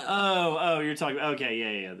 You're talking. Okay,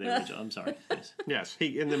 yeah, the original. I'm sorry. Yes,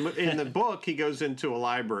 in the book he goes into a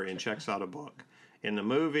library and checks out a book. In the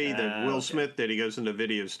movie that Will Smith did, he goes into a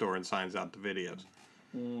video store and signs out the videos.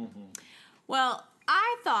 Mm-hmm. Well,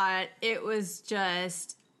 I thought it was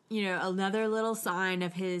just another little sign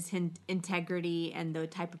of his integrity and the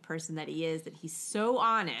type of person that he is. That he's so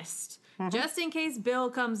honest. Just in case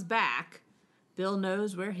Bill comes back, Bill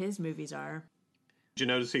knows where his movies are. Did you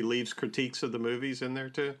notice he leaves critiques of the movies in there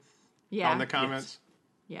too? Yeah. On the comments?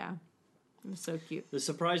 Yes. Yeah. It was so cute. The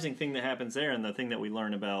surprising thing that happens there, and the thing that we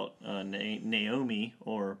learn about Naomi,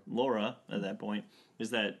 or Laura at that point,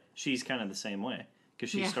 is that she's kind of the same way.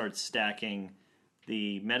 Because she starts stacking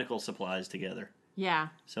the medical supplies together. Yeah.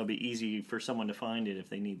 So it'll be easy for someone to find it if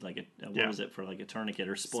they need what was it, for a tourniquet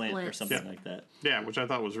or splint or something like that. Yeah, which I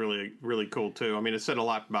thought was really, really cool too. I mean, it said a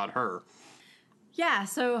lot about her. Yeah,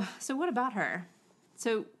 so what about her?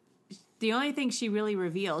 So the only thing she really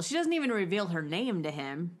reveals, she doesn't even reveal her name to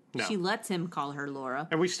him. No. She lets him call her Laura.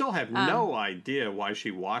 And we still have no idea why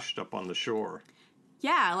she washed up on the shore.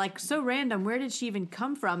 Yeah, so random. Where did she even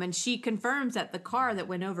come from? And she confirms that the car that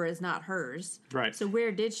went over is not hers. Right. So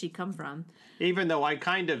where did she come from? Even though I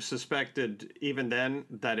kind of suspected even then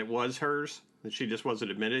that it was hers, that she just wasn't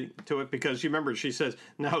admitting to it. Because you remember she says,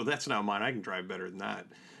 no, that's not mine. I can drive better than that.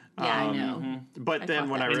 Yeah, I know. Mm-hmm. But then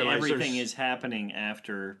when I realized everything is happening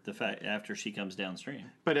after after she comes downstream.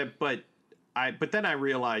 But then I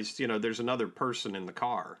realized, there's another person in the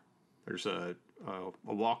car. There's a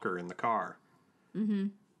walker in the car. Mm-hmm.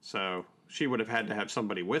 So she would have had to have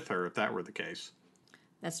somebody with her if that were the case.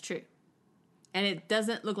 That's true. And it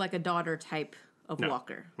doesn't look like a daughter type of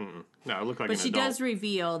walker. Mm-mm. No, it looked like an adult. But she does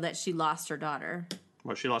reveal that she lost her daughter.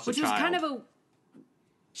 Well, she lost a child. Which was kind of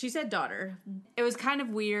she said daughter. It was kind of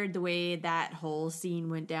weird the way that whole scene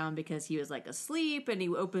went down because he was asleep and he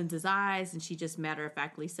opens his eyes and she just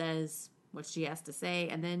matter-of-factly says what she has to say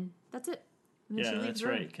and then that's it. And then she Yeah, leaves that's the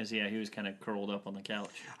room. right. Because he was kind of curled up on the couch.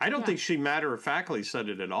 I don't think she matter-of-factly said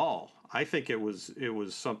it at all. I think it was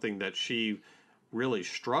something that she really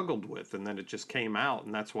struggled with, and then it just came out,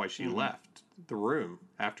 and that's why she left the room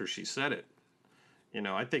after she said it.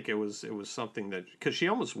 I think it was something that, because she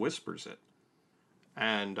almost whispers it,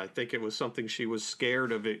 and I think it was something she was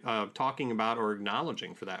scared of talking about or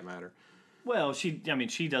acknowledging, for that matter. Well,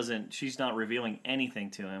 she's not revealing anything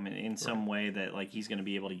to him in some way that like he's going to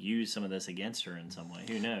be able to use some of this against her in some way.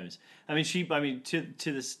 Who knows?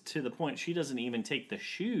 To the point, she doesn't even take the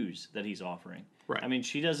shoes that he's offering. Right.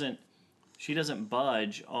 She doesn't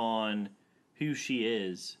budge on who she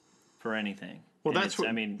is for anything. Well, And that's what,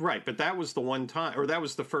 right. But that was the one time, or that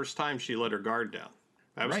was the first time she let her guard down.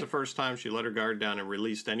 That was the first time she let her guard down and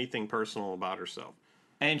released anything personal about herself.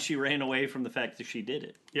 And she ran away from the fact that she did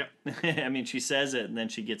it. Yep. She says it, and then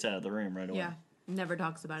she gets out of the room right away. Yeah, never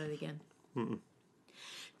talks about it again.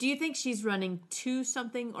 Do you think she's running to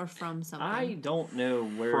something or from something? I don't know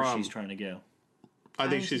where she's trying to go. I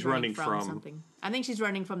think she's running from something. I think she's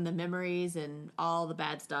running from the memories and all the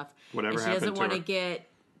bad stuff. Whatever and she happened doesn't to want her.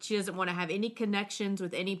 She doesn't want to have any connections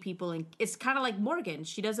with any people, and it's kind of like Morgan.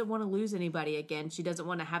 She doesn't want to lose anybody again. She doesn't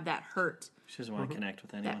want to have that hurt, She doesn't want to connect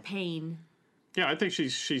with anyone. that pain. Yeah, I think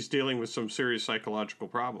she's dealing with some serious psychological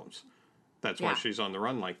problems. That's why Yeah. she's on the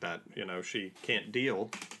run like that. She can't deal,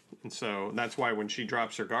 and so that's why when she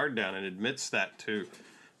drops her guard down and admits that to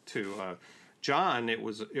John, it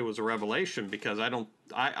was a revelation, because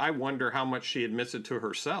I wonder how much she admits it to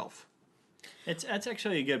herself. That's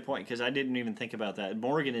actually a good point, because I didn't even think about that.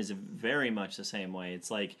 Morgan is very much the same way. It's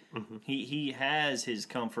like he has his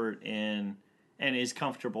comfort in and is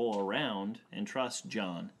comfortable around and trusts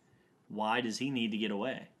John. Why does he need to get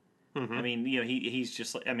away? He's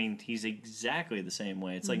just like, he's exactly the same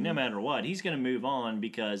way. It's like no matter what, he's going to move on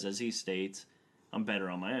because, as he states, I'm better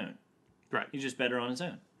on my own. Right. He's just better on his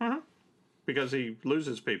own. Because he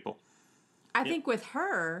loses people. I think with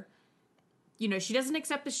her, she doesn't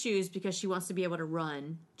accept the shoes because she wants to be able to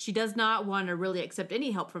run. She does not want to really accept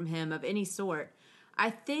any help from him of any sort. I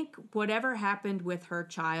think whatever happened with her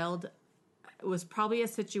child was probably a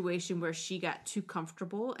situation where she got too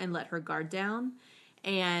comfortable and let her guard down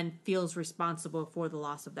and feels responsible for the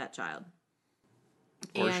loss of that child.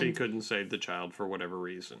 Or she couldn't save the child for whatever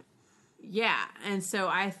reason. Yeah, and so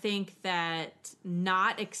I think that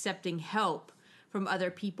not accepting help from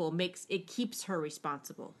other people keeps her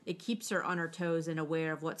responsible. It keeps her on her toes and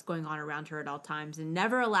aware of what's going on around her at all times, and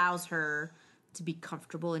never allows her to be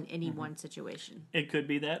comfortable in any one situation. It could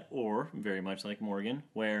be that, or very much like Morgan,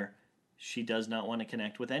 where she does not want to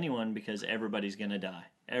connect with anyone because everybody's going to die.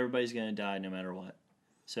 Everybody's going to die no matter what.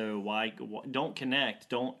 So why don't connect?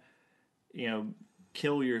 Don't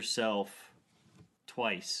kill yourself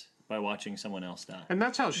twice by watching someone else die. And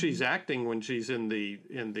that's how she's acting when she's in the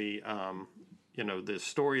the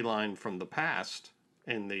storyline from the past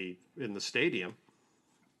in the stadium.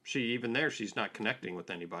 She's not connecting with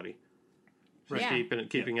anybody. She's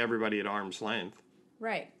keeping everybody at arm's length.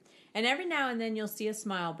 Right. And every now and then you'll see a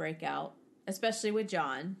smile break out, especially with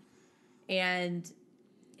John. And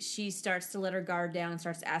she starts to let her guard down and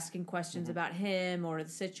starts asking questions about him or the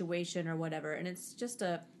situation or whatever. And it's just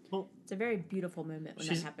it's a very beautiful moment when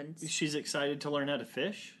that happens. She's excited to learn how to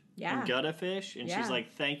fish. Yeah. And gut a fish. And she's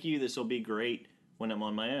like, thank you. This will be great when I'm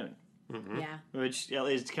on my own. Yeah. Which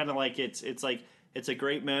is kind of like, it's a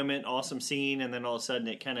great moment, awesome scene. And then all of a sudden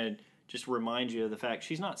it kind of just reminds you of the fact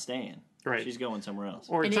she's not staying. Right. She's going somewhere else.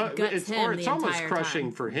 Or And it's almost entire crushing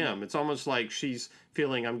time. for him. It's almost like she's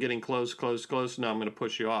feeling, I'm getting close. Now I'm going to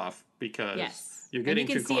push you off because you're getting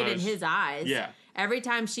too close. And you can see it in his eyes. Yeah. Every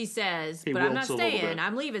time she says, He but I'm not wilts a little staying, bit.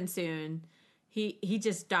 I'm leaving soon, he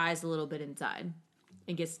just dies a little bit inside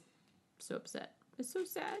and gets so upset. It's so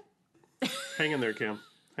sad. Hang in there, Kim.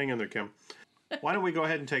 Why don't we go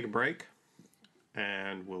ahead and take a break?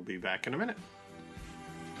 And we'll be back in a minute.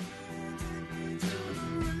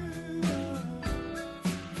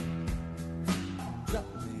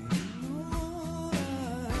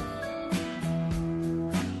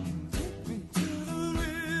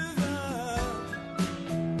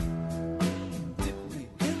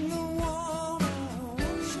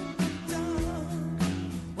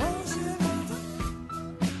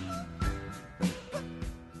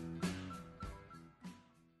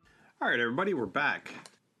 All right, everybody, we're back.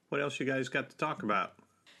 What else you guys got to talk about?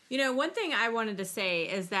 One thing I wanted to say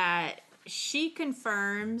is that she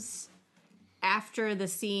confirms after the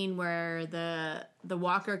scene where the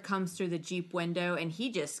walker comes through the Jeep window and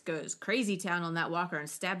he just goes crazy town on that walker and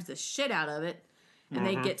stabs the shit out of it, and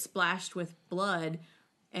they get splashed with blood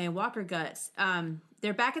and walker guts.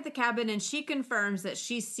 they're back at the cabin, and she confirms that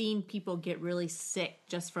she's seen people get really sick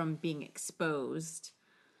just from being exposed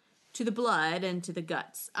to the blood and to the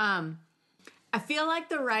guts. I feel like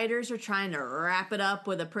the writers are trying to wrap it up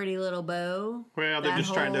with a pretty little bow. Well, they're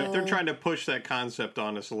just trying to push that concept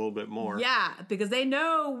on us a little bit more. Yeah, because they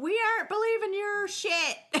know we aren't believing your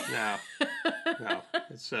shit. No,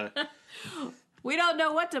 it's We don't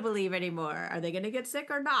know what to believe anymore. Are they going to get sick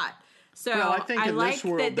or not? So well, I think in like this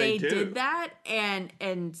world that they do. did that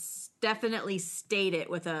and definitely state it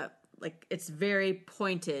with a like it's very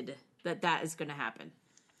pointed that is going to happen.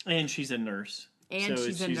 And she's a nurse. And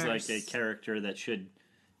so she's like a character that should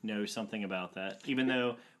know something about that. Even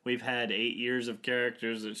though we've had 8 years of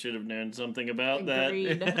characters that should have known something about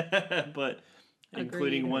that. But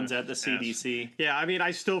including ones at the CDC. Yeah, I mean,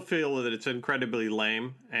 I still feel that it's incredibly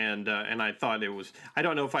lame, and I thought it was. I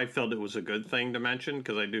don't know if I felt it was a good thing to mention,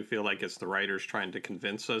 because I do feel like it's the writers trying to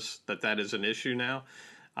convince us that is an issue now,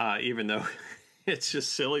 even though it's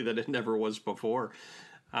just silly that it never was before.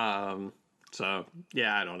 So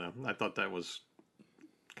yeah, I don't know. I thought that was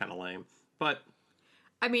kind of lame, but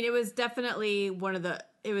I mean, it was definitely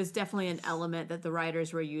an element that the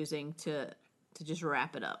writers were using to just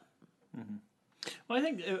wrap it up. Mm-hmm. Well, I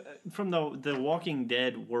think from the Walking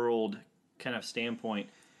Dead world kind of standpoint,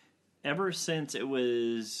 ever since it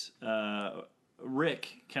was Rick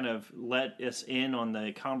kind of let us in on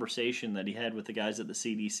the conversation that he had with the guys at the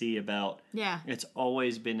CDC about it's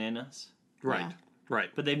always been in us. Right, Yeah. right.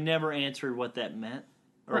 But they've never answered what that meant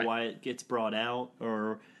or why it gets brought out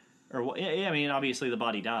or I mean, obviously the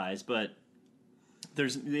body dies, but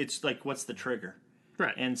it's like, what's the trigger?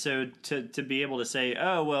 Right. And so to be able to say,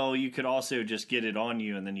 oh, well, you could also just get it on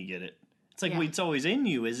you and then you get it. It's like, well, it's always in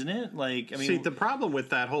you, isn't it? Like, I mean, see, the problem with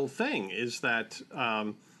that whole thing is that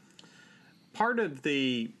part of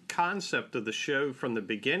the concept of the show from the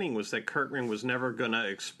beginning was that Kirkman was never going to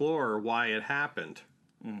explore why it happened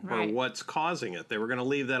or what's causing it. They were going to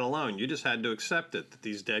leave that alone. You just had to accept it, that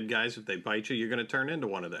these dead guys, if they bite you, you're going to turn into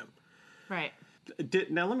one of them. Right.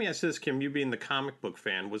 Now let me ask this, Kim. You being the comic book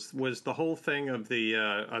fan, was the whole thing of the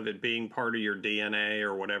of it being part of your DNA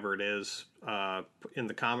or whatever it is in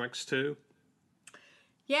the comics too?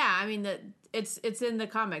 Yeah, I mean it's in the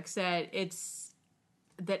comics that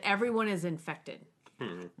everyone is infected,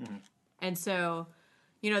 and so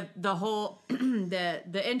the whole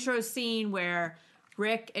the intro scene where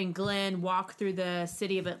Rick and Glenn walk through the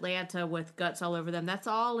city of Atlanta with guts all over them. That's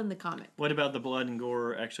all in the comic. What about the blood and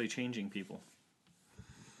gore actually changing people?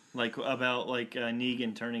 Like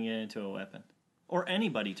Negan turning it into a weapon, or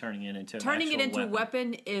anybody turning it into a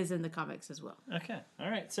weapon is in the comics as well. Okay,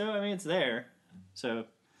 all right. So I mean, it's there. So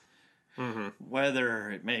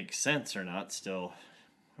whether it makes sense or not, still,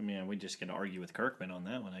 I mean, we just gonna argue with Kirkman on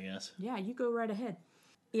that one, I guess. Yeah, you go right ahead.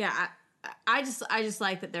 Yeah, I just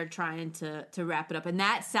like that they're trying to wrap it up, and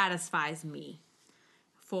that satisfies me.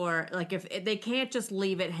 For like, if they can't just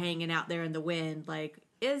leave it hanging out there in the wind, like,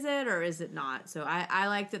 is it or is it not? So I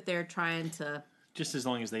like that they're trying to just as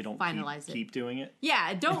long as they don't keep doing it.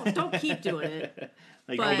 Yeah, don't keep doing it.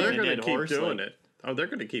 Like, they're going to keep doing it. Oh, they're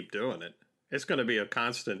going to keep doing it. It's going to be a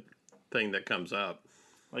constant thing that comes up.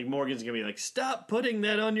 Like Morgan's going to be like, stop putting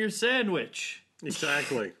that on your sandwich.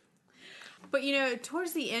 Exactly. But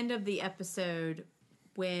towards the end of the episode,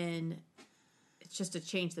 when it's just to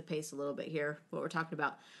change the pace a little bit here, what we're talking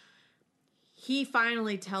about, he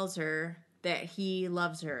finally tells her that he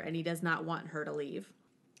loves her and he does not want her to leave.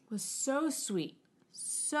 It was so sweet.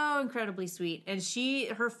 So incredibly sweet. And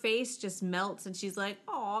her face just melts and she's like,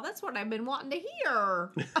 oh, that's what I've been wanting to hear.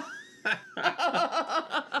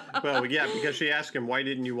 Well, yeah, because she asked him, why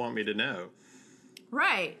didn't you want me to know?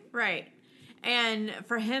 Right. And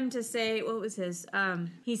for him to say, what was his?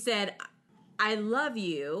 He said, I love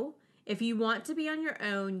you. If you want to be on your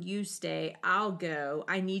own, you stay. I'll go.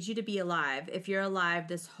 I need you to be alive. If you're alive,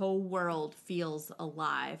 this whole world feels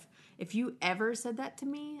alive. If you ever said that to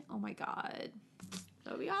me, oh my God,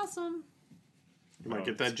 that would be awesome. You might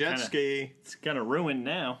get that jet ski. It's kind of ruined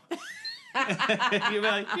now. You're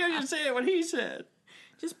like, you're just saying what he said.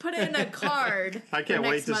 Just put it in a card. I can't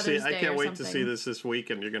wait to see. I can't wait to see this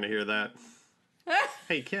weekend. You're going to hear that.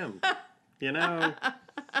 Hey, Kim.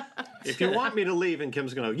 If you want me to leave, and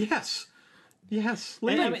Kim's going to go, yes,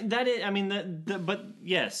 leave. But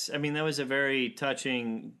yes, I mean, that was a very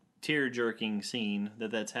touching, tear-jerking scene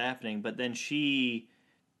that's happening. But then she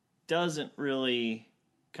doesn't really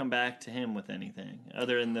come back to him with anything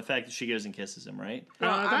other than the fact that she goes and kisses him, right?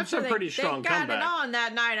 Well, that's a pretty strong comeback. They got it on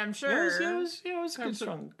that night, I'm sure. It was a good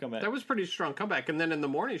strong comeback. That was a pretty strong comeback. And then in the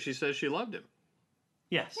morning, she says she loved him.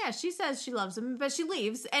 Yes. Yeah, she says she loves him, but she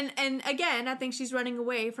leaves. And again, I think she's running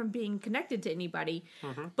away from being connected to anybody.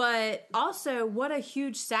 But also, what a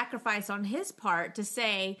huge sacrifice on his part to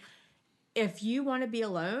say, if you want to be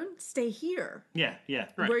alone, stay here. Yeah, yeah.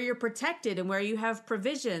 Where you're protected and where you have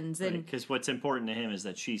provisions. And Because what's important to him is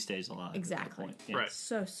that she stays alive. exactly. At that point. Yeah. Right.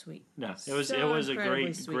 So sweet. No, So it was a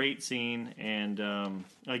incredibly sweet. great scene, and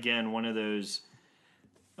again, one of those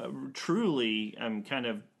truly kind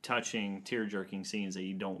of touching, tear jerking scenes that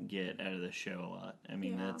you don't get out of the show a lot. I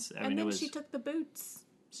mean, and then she took the boots.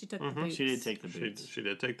 She took the boots. She did take the boots. She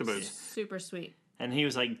did take the boots. Super sweet. And he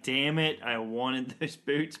was like, "Damn it, I wanted those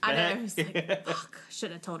boots back." I know. He was like, fuck,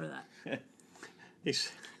 should have told her that.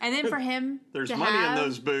 He's, And then for him there's to money have, in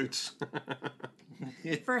those boots.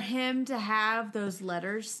 for him to have those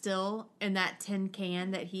letters still in that tin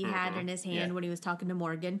can that he had in his hand when he was talking to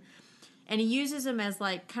Morgan. And he uses them as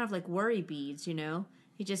like kind of like worry beads, you know?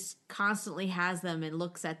 He just constantly has them and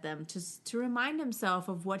looks at them to remind himself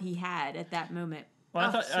of what he had at that moment.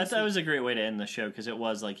 Well, I so thought it was a great way to end the show because it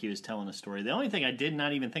was like he was telling a story. The only thing I did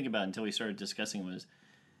not even think about until we started discussing was,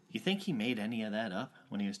 you think he made any of that up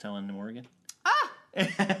when he was telling Morgan?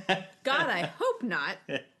 God, I hope not.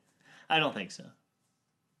 I don't think so.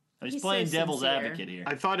 I was He's playing so devil's sincere. advocate here.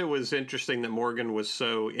 I thought it was interesting that Morgan was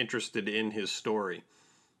so interested in his story.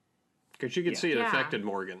 Because you could see it Yeah. affected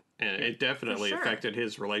Morgan. And it definitely For sure. affected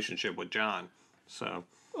his relationship with John. So,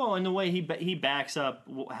 Well, and the way he backs up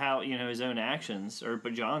how his own actions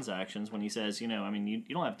but John's actions when he says I mean you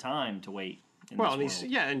don't have time to wait. In well, this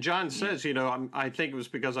and world. and John says, I think it was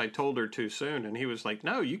because I told her too soon. And he was like,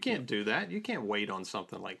 no, you can't do that. You can't wait on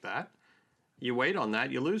something like that. You wait on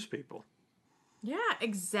that, you lose people. Yeah,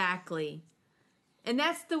 exactly. And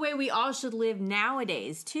that's the way we all should live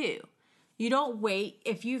nowadays, too. You don't wait.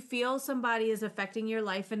 If you feel somebody is affecting your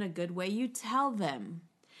life in a good way, you tell them.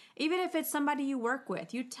 Even if it's somebody you work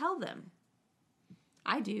with, you tell them.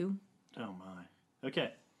 I do. Oh my.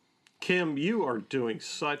 Okay. Kim, you are doing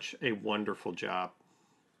such a wonderful job.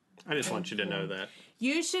 I just want you to know that.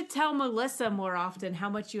 You should tell Melissa more often how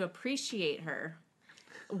much you appreciate her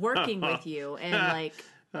working with you and like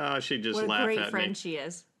She just what a laughed great at friend me. she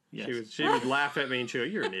is. Yes. She would laugh at me and she would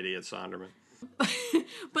go, you're an idiot, Sonderman.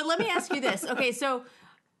 But let me ask you this. Okay, so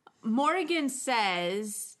Morgan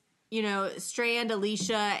says, Strand,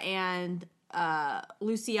 Alicia, and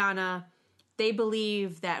Luciana, they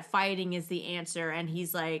believe that fighting is the answer. And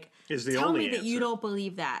he's like, Is the tell only me that you answer." don't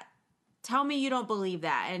believe that. Tell me you don't believe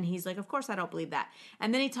that. And he's like, of course I don't believe that.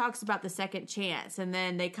 And then he talks about the second chance. And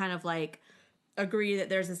then they kind of like agree that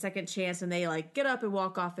there's a second chance. And they like get up and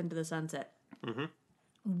walk off into the sunset. Mm-hmm.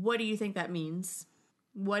 What do you think that means?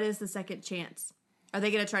 What is the second chance? Are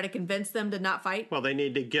they going to try to convince them to not fight? Well, they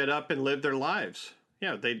need to get up and live their lives.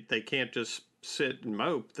 Yeah, they can't just sit and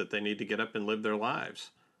mope, that they need to get up and live their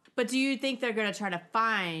lives. But do you think they're going to try to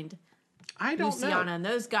find I don't Luciana know. and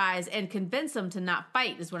those guys and convince them to not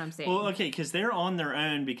fight is what I'm saying. Well, okay, because they're on their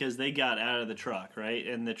own because they got out of the truck, right?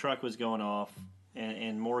 And the truck was going off,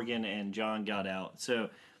 and Morgan and John got out. So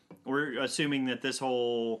we're assuming that this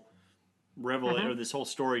whole or this whole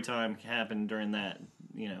story time happened during that,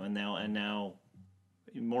 and now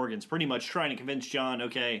Morgan's pretty much trying to convince John,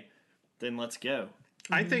 okay, then let's go.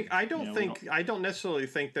 I don't necessarily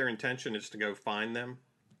think their intention is to go find them.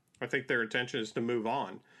 I think their intention is to move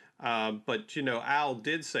on. But Al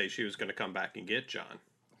did say she was going to come back and get John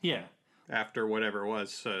Yeah. after whatever it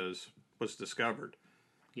was discovered.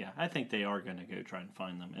 Yeah, I think they are going to go try and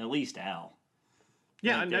find them. At least Al.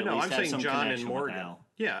 Yeah, Like, they at no, least I'm have saying some John and connection with Morgan. Al.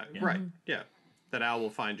 Yeah, right. Yeah, that Al will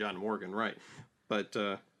find John and Morgan, right? But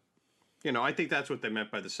I think that's what they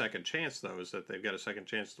meant by the second chance, though, is that they've got a second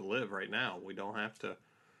chance to live right now. We don't have to,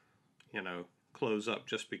 close up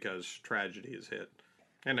just because tragedy is hit.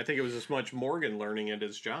 And I think it was as much Morgan learning it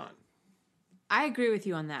as John. I agree with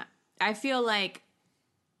you on that. I feel like,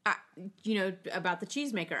 about the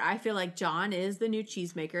cheesemaker, I feel like John is the new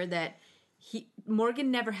cheesemaker that Morgan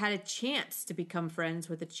never had a chance to become friends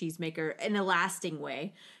with a cheesemaker in a lasting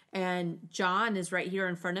way. And John is right here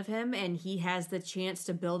in front of him, and he has the chance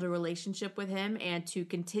to build a relationship with him and to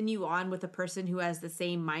continue on with a person who has the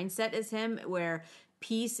same mindset as him, where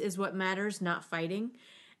peace is what matters, not fighting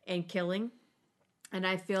and killing. And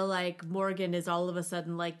I feel like Morgan is all of a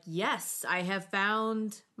sudden like, yes, I have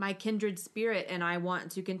found my kindred spirit and I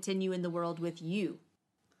want to continue in the world with you.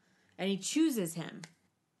 And he chooses him.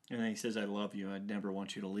 And then he says, I love you. I'd never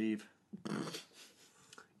want you to leave.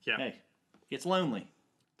 Yeah. Hey, it's lonely.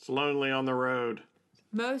 It's lonely on the road.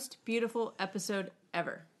 Most beautiful episode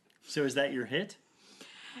ever. So is that your hit?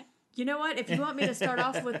 You know what? If you want me to start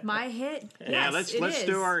off with my hit, Yeah, yes, let's it is.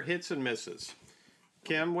 do our hits and misses.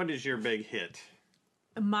 Kim, what is your big hit?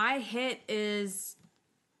 My hit is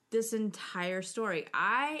this entire story.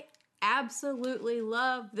 I absolutely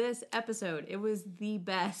love this episode. It was the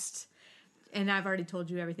best. And I've already told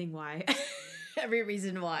you everything why. Every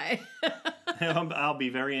reason why. I'll be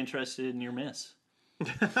very interested in your miss.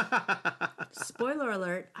 Spoiler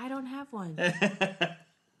alert, I don't have one.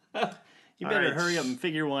 You better hurry up and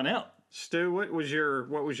figure one out. Stu, what was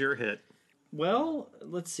your hit? Well,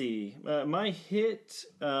 let's see. My hit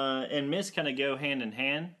and miss kind of go hand in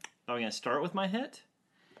hand. I'm going to start with my hit.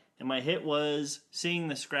 And my hit was seeing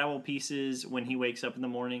the Scrabble pieces when he wakes up in the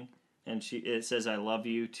morning. And it says, I love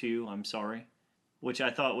you too, I'm sorry. Which I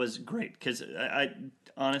thought was great. Because I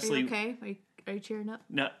honestly... Are you okay? Are you cheering up?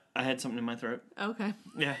 No, I had something in my throat. Okay.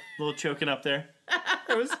 Yeah, a little choking up there.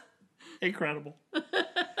 It was incredible.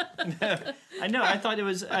 I know. I thought it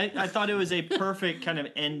was. I thought it was a perfect kind of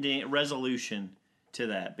ending resolution to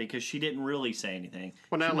that because she didn't really say anything.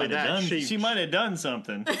 Well, not only that, she might have done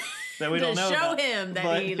something that we don't know. To show about. him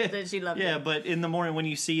that she loved him. Yeah, but in the morning when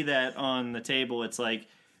you see that on the table, it's like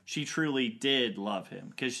she truly did love him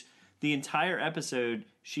because the entire episode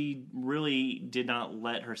she really did not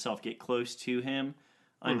let herself get close to him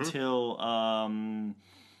until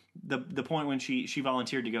the point when she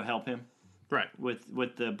volunteered to go help him. Right.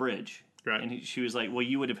 With the bridge. Right. And she was like, well,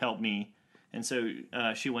 you would have helped me. And so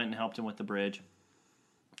she went and helped him with the bridge.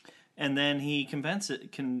 And then he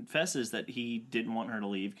confesses that he didn't want her to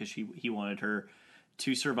leave because he wanted her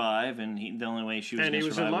to survive. And the only way she was going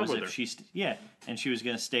to survive was if she... and she was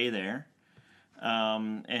going to stay there.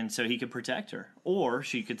 And so he could protect her. Or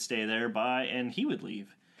she could stay there and he would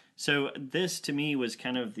leave. So this, to me, was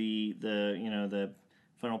kind of the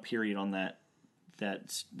final period on that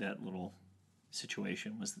little...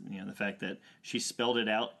 situation was the fact that she spelled it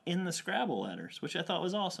out in the Scrabble letters, which I thought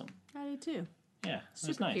was awesome. I did too. Yeah, it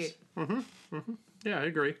was nice. Cute. Yeah, I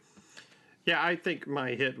agree. Yeah, I think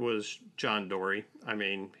my hit was John Dory. I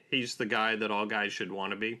mean, he's the guy that all guys should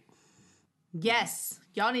want to be. Yes,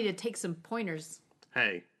 y'all need to take some pointers.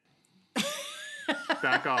 Hey,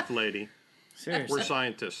 back off, lady. Seriously, We're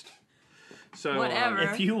scientists. So Whatever.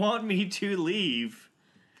 if you want me to leave,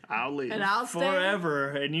 I'll leave. And I'll stay. forever,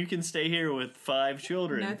 and you can stay here with 5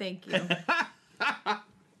 children. No, thank you.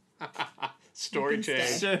 Story You can change.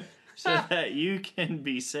 stay. So that you can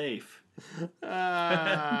be safe.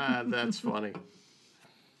 That's funny.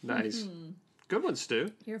 Nice. Good one,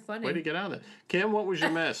 Stu. You're funny. Way to get out of it. Kim, what was your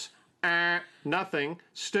miss? Nothing.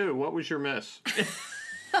 Stu, what was your miss?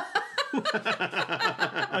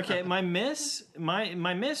 Okay, my miss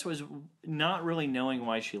was not really knowing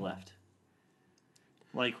why she left.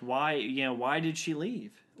 Like, why did she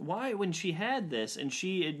leave? Why, when she had this, and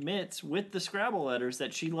she admits with the Scrabble letters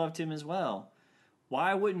that she loved him as well,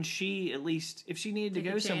 why wouldn't she, at least, if she needed to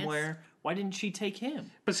go somewhere, why didn't she take him?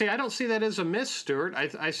 But see, I don't see that as a miss, Stuart.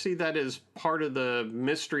 I see that as part of the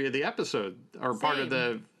mystery of the episode, or part of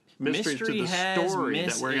the mystery to the story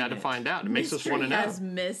that we're going to find out. It makes us want to know. Mystery has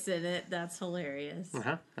miss in it. That's hilarious.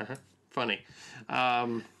 Funny.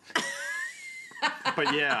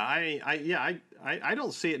 But yeah, I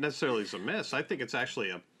don't see it necessarily as a miss. I think it's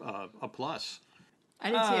actually a plus.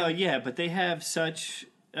 I do too. Yeah, but they have such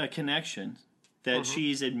a connection that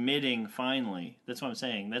she's admitting finally. That's what I'm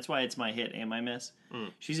saying. That's why it's my hit and my miss.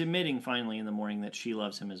 She's admitting finally in the morning that she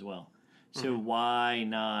loves him as well. So why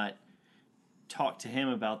not talk to him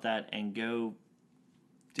about that and go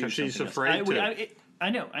do something else? She's afraid to. I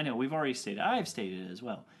know. We've already stated. I've stated it as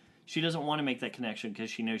well. She doesn't want to make that connection because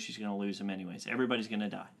she knows she's going to lose him anyways. Everybody's going to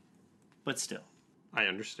die. But still. I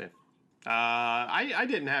understand. I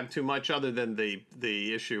didn't have too much other than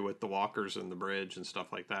the issue with the walkers and the bridge and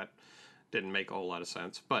stuff like that. Didn't make a whole lot of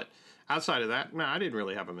sense. But outside of that, no, I didn't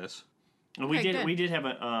really have a miss. Well, we did have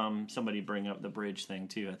somebody bring up the bridge thing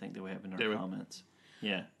too. I think that we have in our comments.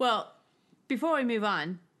 Yeah. Well, before we move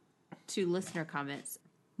on to listener comments,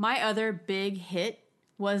 my other big hit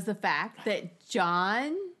was the fact that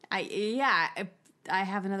John... I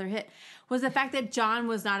have another hit. Was the fact that John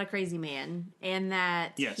was not a crazy man and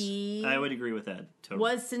that he I would agree with that. Totally.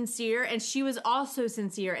 Was sincere, and she was also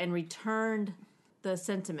sincere and returned the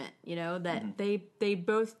sentiment, that they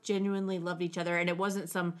both genuinely loved each other, and it wasn't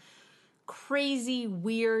some crazy,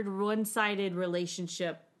 weird, one-sided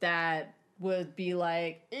relationship that would be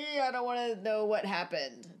like, I don't want to know what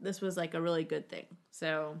happened. This was like a really good thing.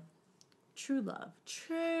 So... True love.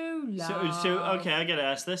 So okay, I gotta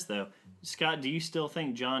ask this though, Scott. Do you still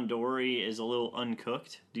think John Dory is a little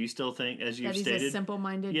uncooked? Do you still think, as you've stated, he's a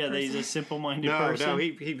simple-minded? Yeah, person? that he's a simple-minded person. No,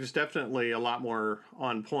 he was definitely a lot more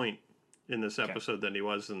on point in this episode than he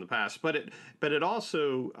was in the past. But it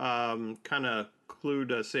also kind of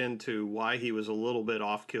clued us into why he was a little bit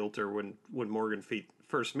off kilter when Morgan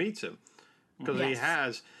first meets him. Because he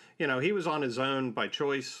has, he was on his own by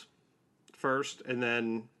choice first, and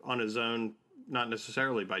then on his own, not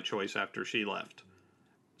necessarily by choice after she left.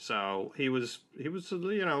 So he was a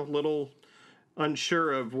little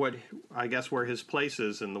unsure of where his place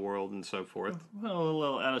is in the world and so forth. Well, a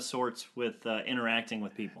little out of sorts with interacting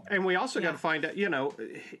with people. And we also got to find out,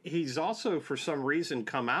 he's also for some reason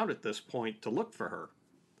come out at this point to look for her.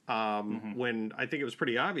 When I think it was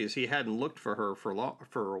pretty obvious he hadn't looked for her for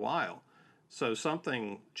a while. So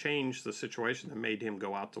something changed the situation that made him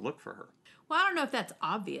go out to look for her. Well, I don't know if that's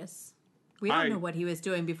obvious. We don't know what he was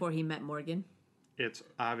doing before he met Morgan. It's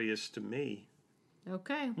obvious to me.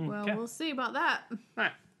 Okay, well, we'll see about that.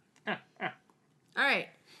 All right,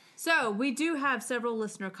 so we do have several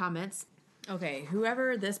listener comments. Okay,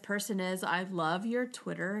 whoever this person is, I love your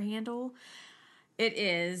Twitter handle. It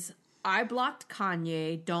is, I blocked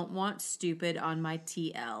Kanye, don't want stupid on my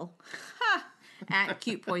TL. At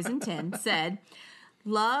CutePoison10 said,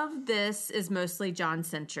 love this is mostly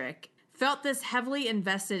John-centric. Felt this heavily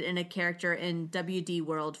invested in a character in WD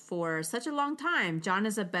world for such a long time. John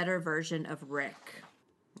is a better version of Rick.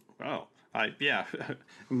 Oh,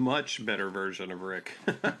 much better version of Rick.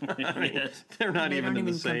 I mean, Yes. they're not even in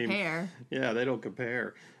the same. Compare. Yeah, they don't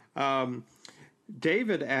compare.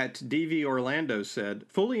 David at DV Orlando said,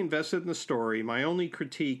 fully invested in the story. My only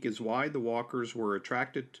critique is why the walkers were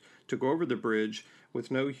attracted to go over the bridge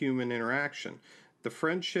with no human interaction. The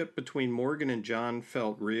friendship between Morgan and John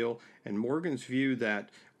felt real, and Morgan's view that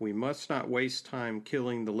we must not waste time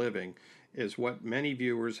killing the living is what many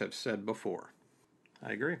viewers have said before.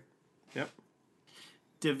 I agree. Yep.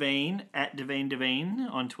 Devane at Devane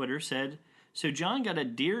on Twitter said, so John got a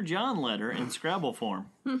Dear John letter in Scrabble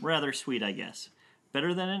form. Rather sweet, I guess.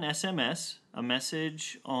 Better than an SMS, a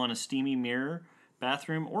message on a steamy mirror,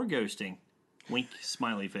 bathroom, or ghosting. Wink,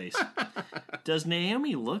 smiley face. Does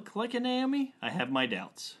Naomi look like a Naomi? I have my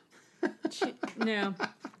doubts. No,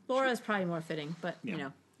 Laura's probably more fitting, but,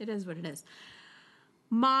 it is what it is.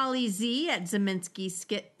 Molly Z at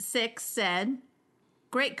Zeminski6 said,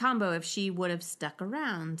 great combo if she would have stuck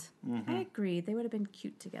around. I agree. They would have been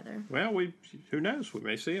cute together. Well, who knows? We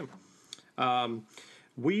may see him.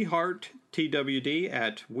 We Heart TWD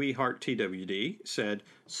at We Heart TWD said,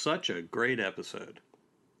 such a great episode.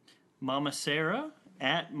 Mama Sarah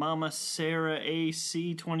at Mama Sarah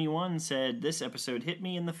AC21 said, this episode hit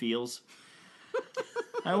me in the feels.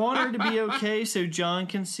 I want her to be okay so John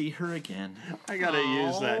can see her again. I got to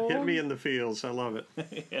use that. Hit me in the feels. I love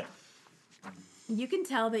it. Yeah. You can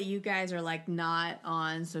tell that you guys are like not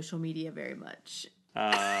on social media very much.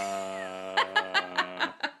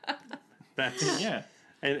 That's Yeah.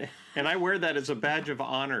 And I wear that as a badge of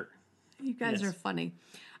honor. You guys Yes. are funny.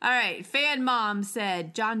 All right, Fan Mom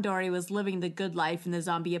said, John Dory was living the good life in the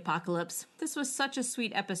zombie apocalypse. This was such a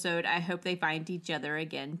sweet episode. I hope they find each other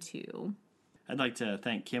again, too. I'd like to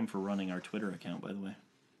thank Kim for running our Twitter account, by the way.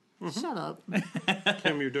 Shut up.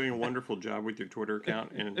 Kim, you're doing a wonderful job with your Twitter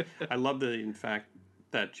account. And I love in fact,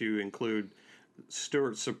 that you include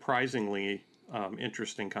Stuart's surprisingly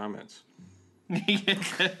interesting comments.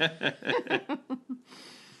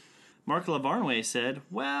 Mark Lavarnway said,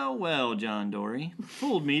 well, John Dory.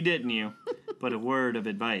 Fooled me, didn't you? But a word of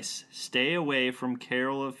advice. Stay away from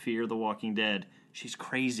Carol of Fear the Walking Dead. She's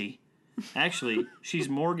crazy. Actually, she's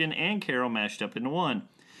Morgan and Carol mashed up into one.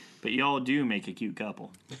 But y'all do make a cute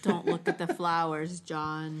couple. Don't look at the flowers,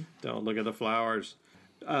 John. Don't look at the flowers.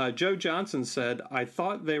 Joe Johnson said, I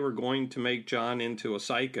thought they were going to make John into a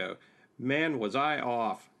psycho. Man, was I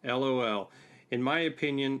off. LOL. In my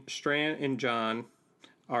opinion, Strand and John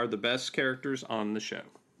are the best characters on the show.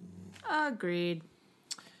 Agreed.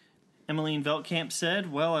 Emmeline Veltkamp said,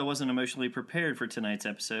 well, I wasn't emotionally prepared for tonight's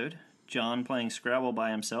episode. John playing Scrabble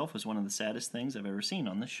by himself was one of the saddest things I've ever seen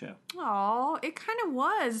on this show. Oh, it kind of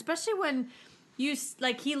was, especially when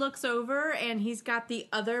he looks over and he's got the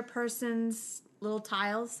other person's little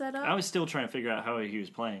tiles set up. I was still trying to figure out how he was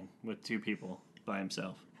playing with two people by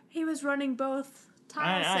himself. He was running both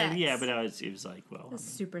tile sets. Yeah, but it was like, well, That's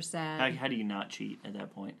super sad. how do you not cheat at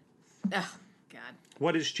that point? Oh, God.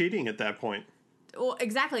 What is cheating at that point? Well,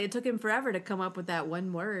 exactly. It took him forever to come up with that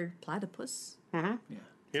one word, platypus. Yeah.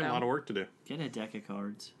 He had a lot of work to do. Get a deck of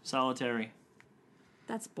cards. Solitary.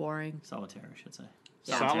 That's boring. Solitaire, I should say.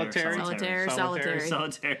 Yeah. Solitary? Solitary.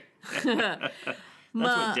 Solitaire. That's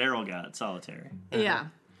what Daryl got, solitary. Yeah.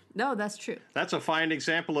 No, that's true. That's a fine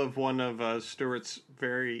example of one of Stuart's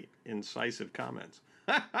very incisive comments.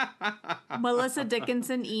 Melissa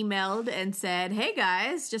Dickinson emailed and said, hey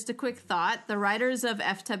guys, just a quick thought. The writers of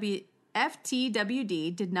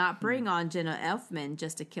FTWD did not bring on Jenna Elfman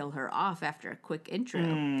just to kill her off after a quick intro.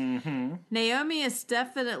 Naomi is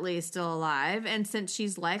definitely still alive, and since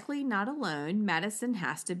she's likely not alone, Madison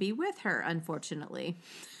has to be with her, unfortunately.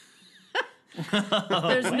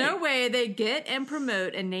 There's no way they get and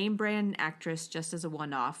promote a name brand actress just as a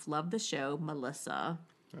one-off. Love the show, Melissa.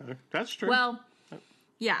 That's true. Well,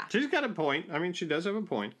 yeah. She's got a point. I mean, she does have a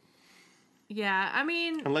point. Yeah, I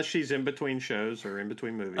mean... Unless she's in between shows or in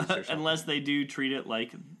between movies or something. Unless they do treat it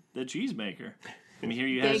like the cheesemaker. I mean, here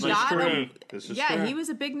you They have got like him. This is Yeah, true. he was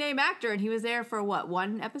a big name actor, and he was there for, what,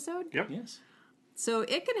 one episode? Yep. Yes. So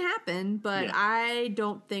it can happen, but Yeah. I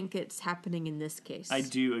don't think it's happening in this case. I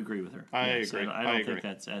do agree with her. I Yes, agree. I I don't agree.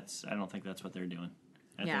 think that's I don't think that's what they're doing.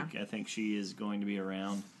 Yeah. I think she is going to be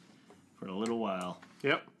around for a little while.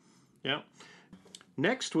 Yep. Yep.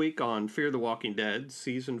 Next week on Fear the Walking Dead,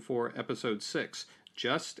 Season 4, Episode 6,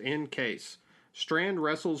 Just in Case. Strand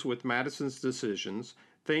wrestles with Madison's decisions.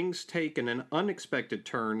 Things take an unexpected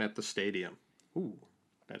turn at the stadium. Ooh,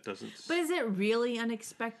 that doesn't... But is it really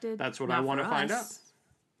unexpected? That's what Not I want to for find us. out.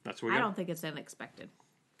 That's what I don't think it's unexpected.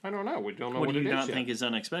 I don't know. We don't know What what do it you is not yet. think is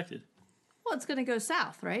unexpected? Well, it's going to go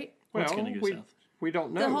south, right? What's gonna go south? We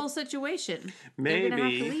don't know. The whole situation. They're going to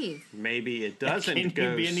have to leave. Maybe it doesn't Can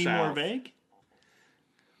go you be any south. more vague?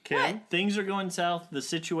 Kim? What? Things are going south. The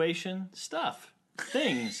situation, stuff,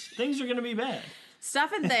 things are going to be bad.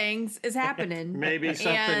 Stuff and things is happening. Maybe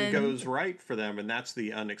something and goes right for them, and that's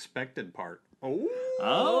the unexpected part. Oh,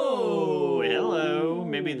 Oh, hello.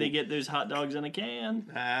 Maybe they get those hot dogs in a can.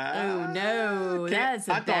 Oh, no. That's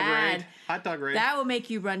a hot dog bad... raid. Hot dog raid. That will make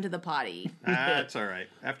you run to the potty. That's all right.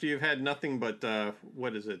 After you've had nothing but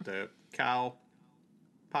what is it? Cow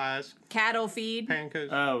pies, Cattle feed. pancakes.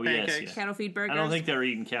 Oh, yes, pancakes. yes. Cattle feed burgers. I don't think they're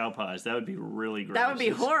eating cow pies. That would be really gross. That would be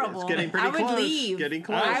horrible. It's getting pretty I would close. leave. Getting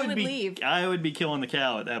close. I would be, leave. I would be killing the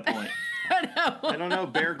cow at that point. I don't know.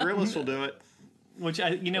 Bear Grylls will do it. Which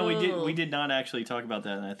we did not actually talk about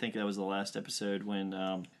that, and I think that was the last episode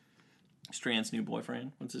when Strand's new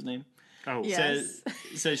boyfriend, what's his name, Oh, Yes.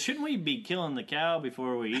 says shouldn't we be killing the cow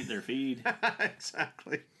before we eat their feed?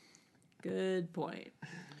 exactly. Good point.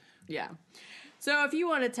 Yeah. So if you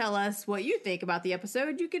want to tell us what you think about the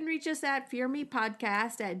episode, you can reach us at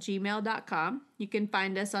fearmepodcast@gmail.com. You can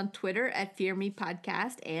find us on Twitter at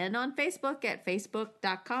fearmepodcast and on Facebook at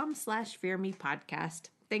facebook.com/fearmepodcast.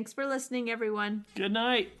 Thanks for listening, everyone. Good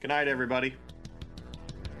night. Good night, everybody.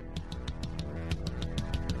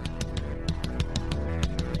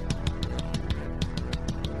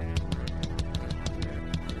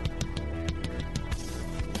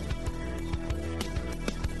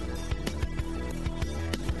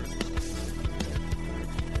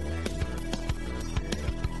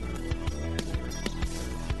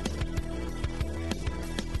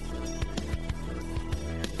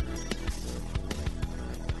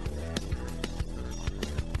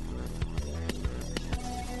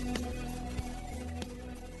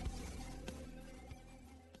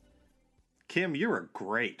 Kim, you are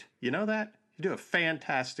great. You know that? You do a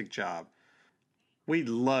fantastic job. We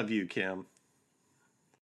love you, Kim.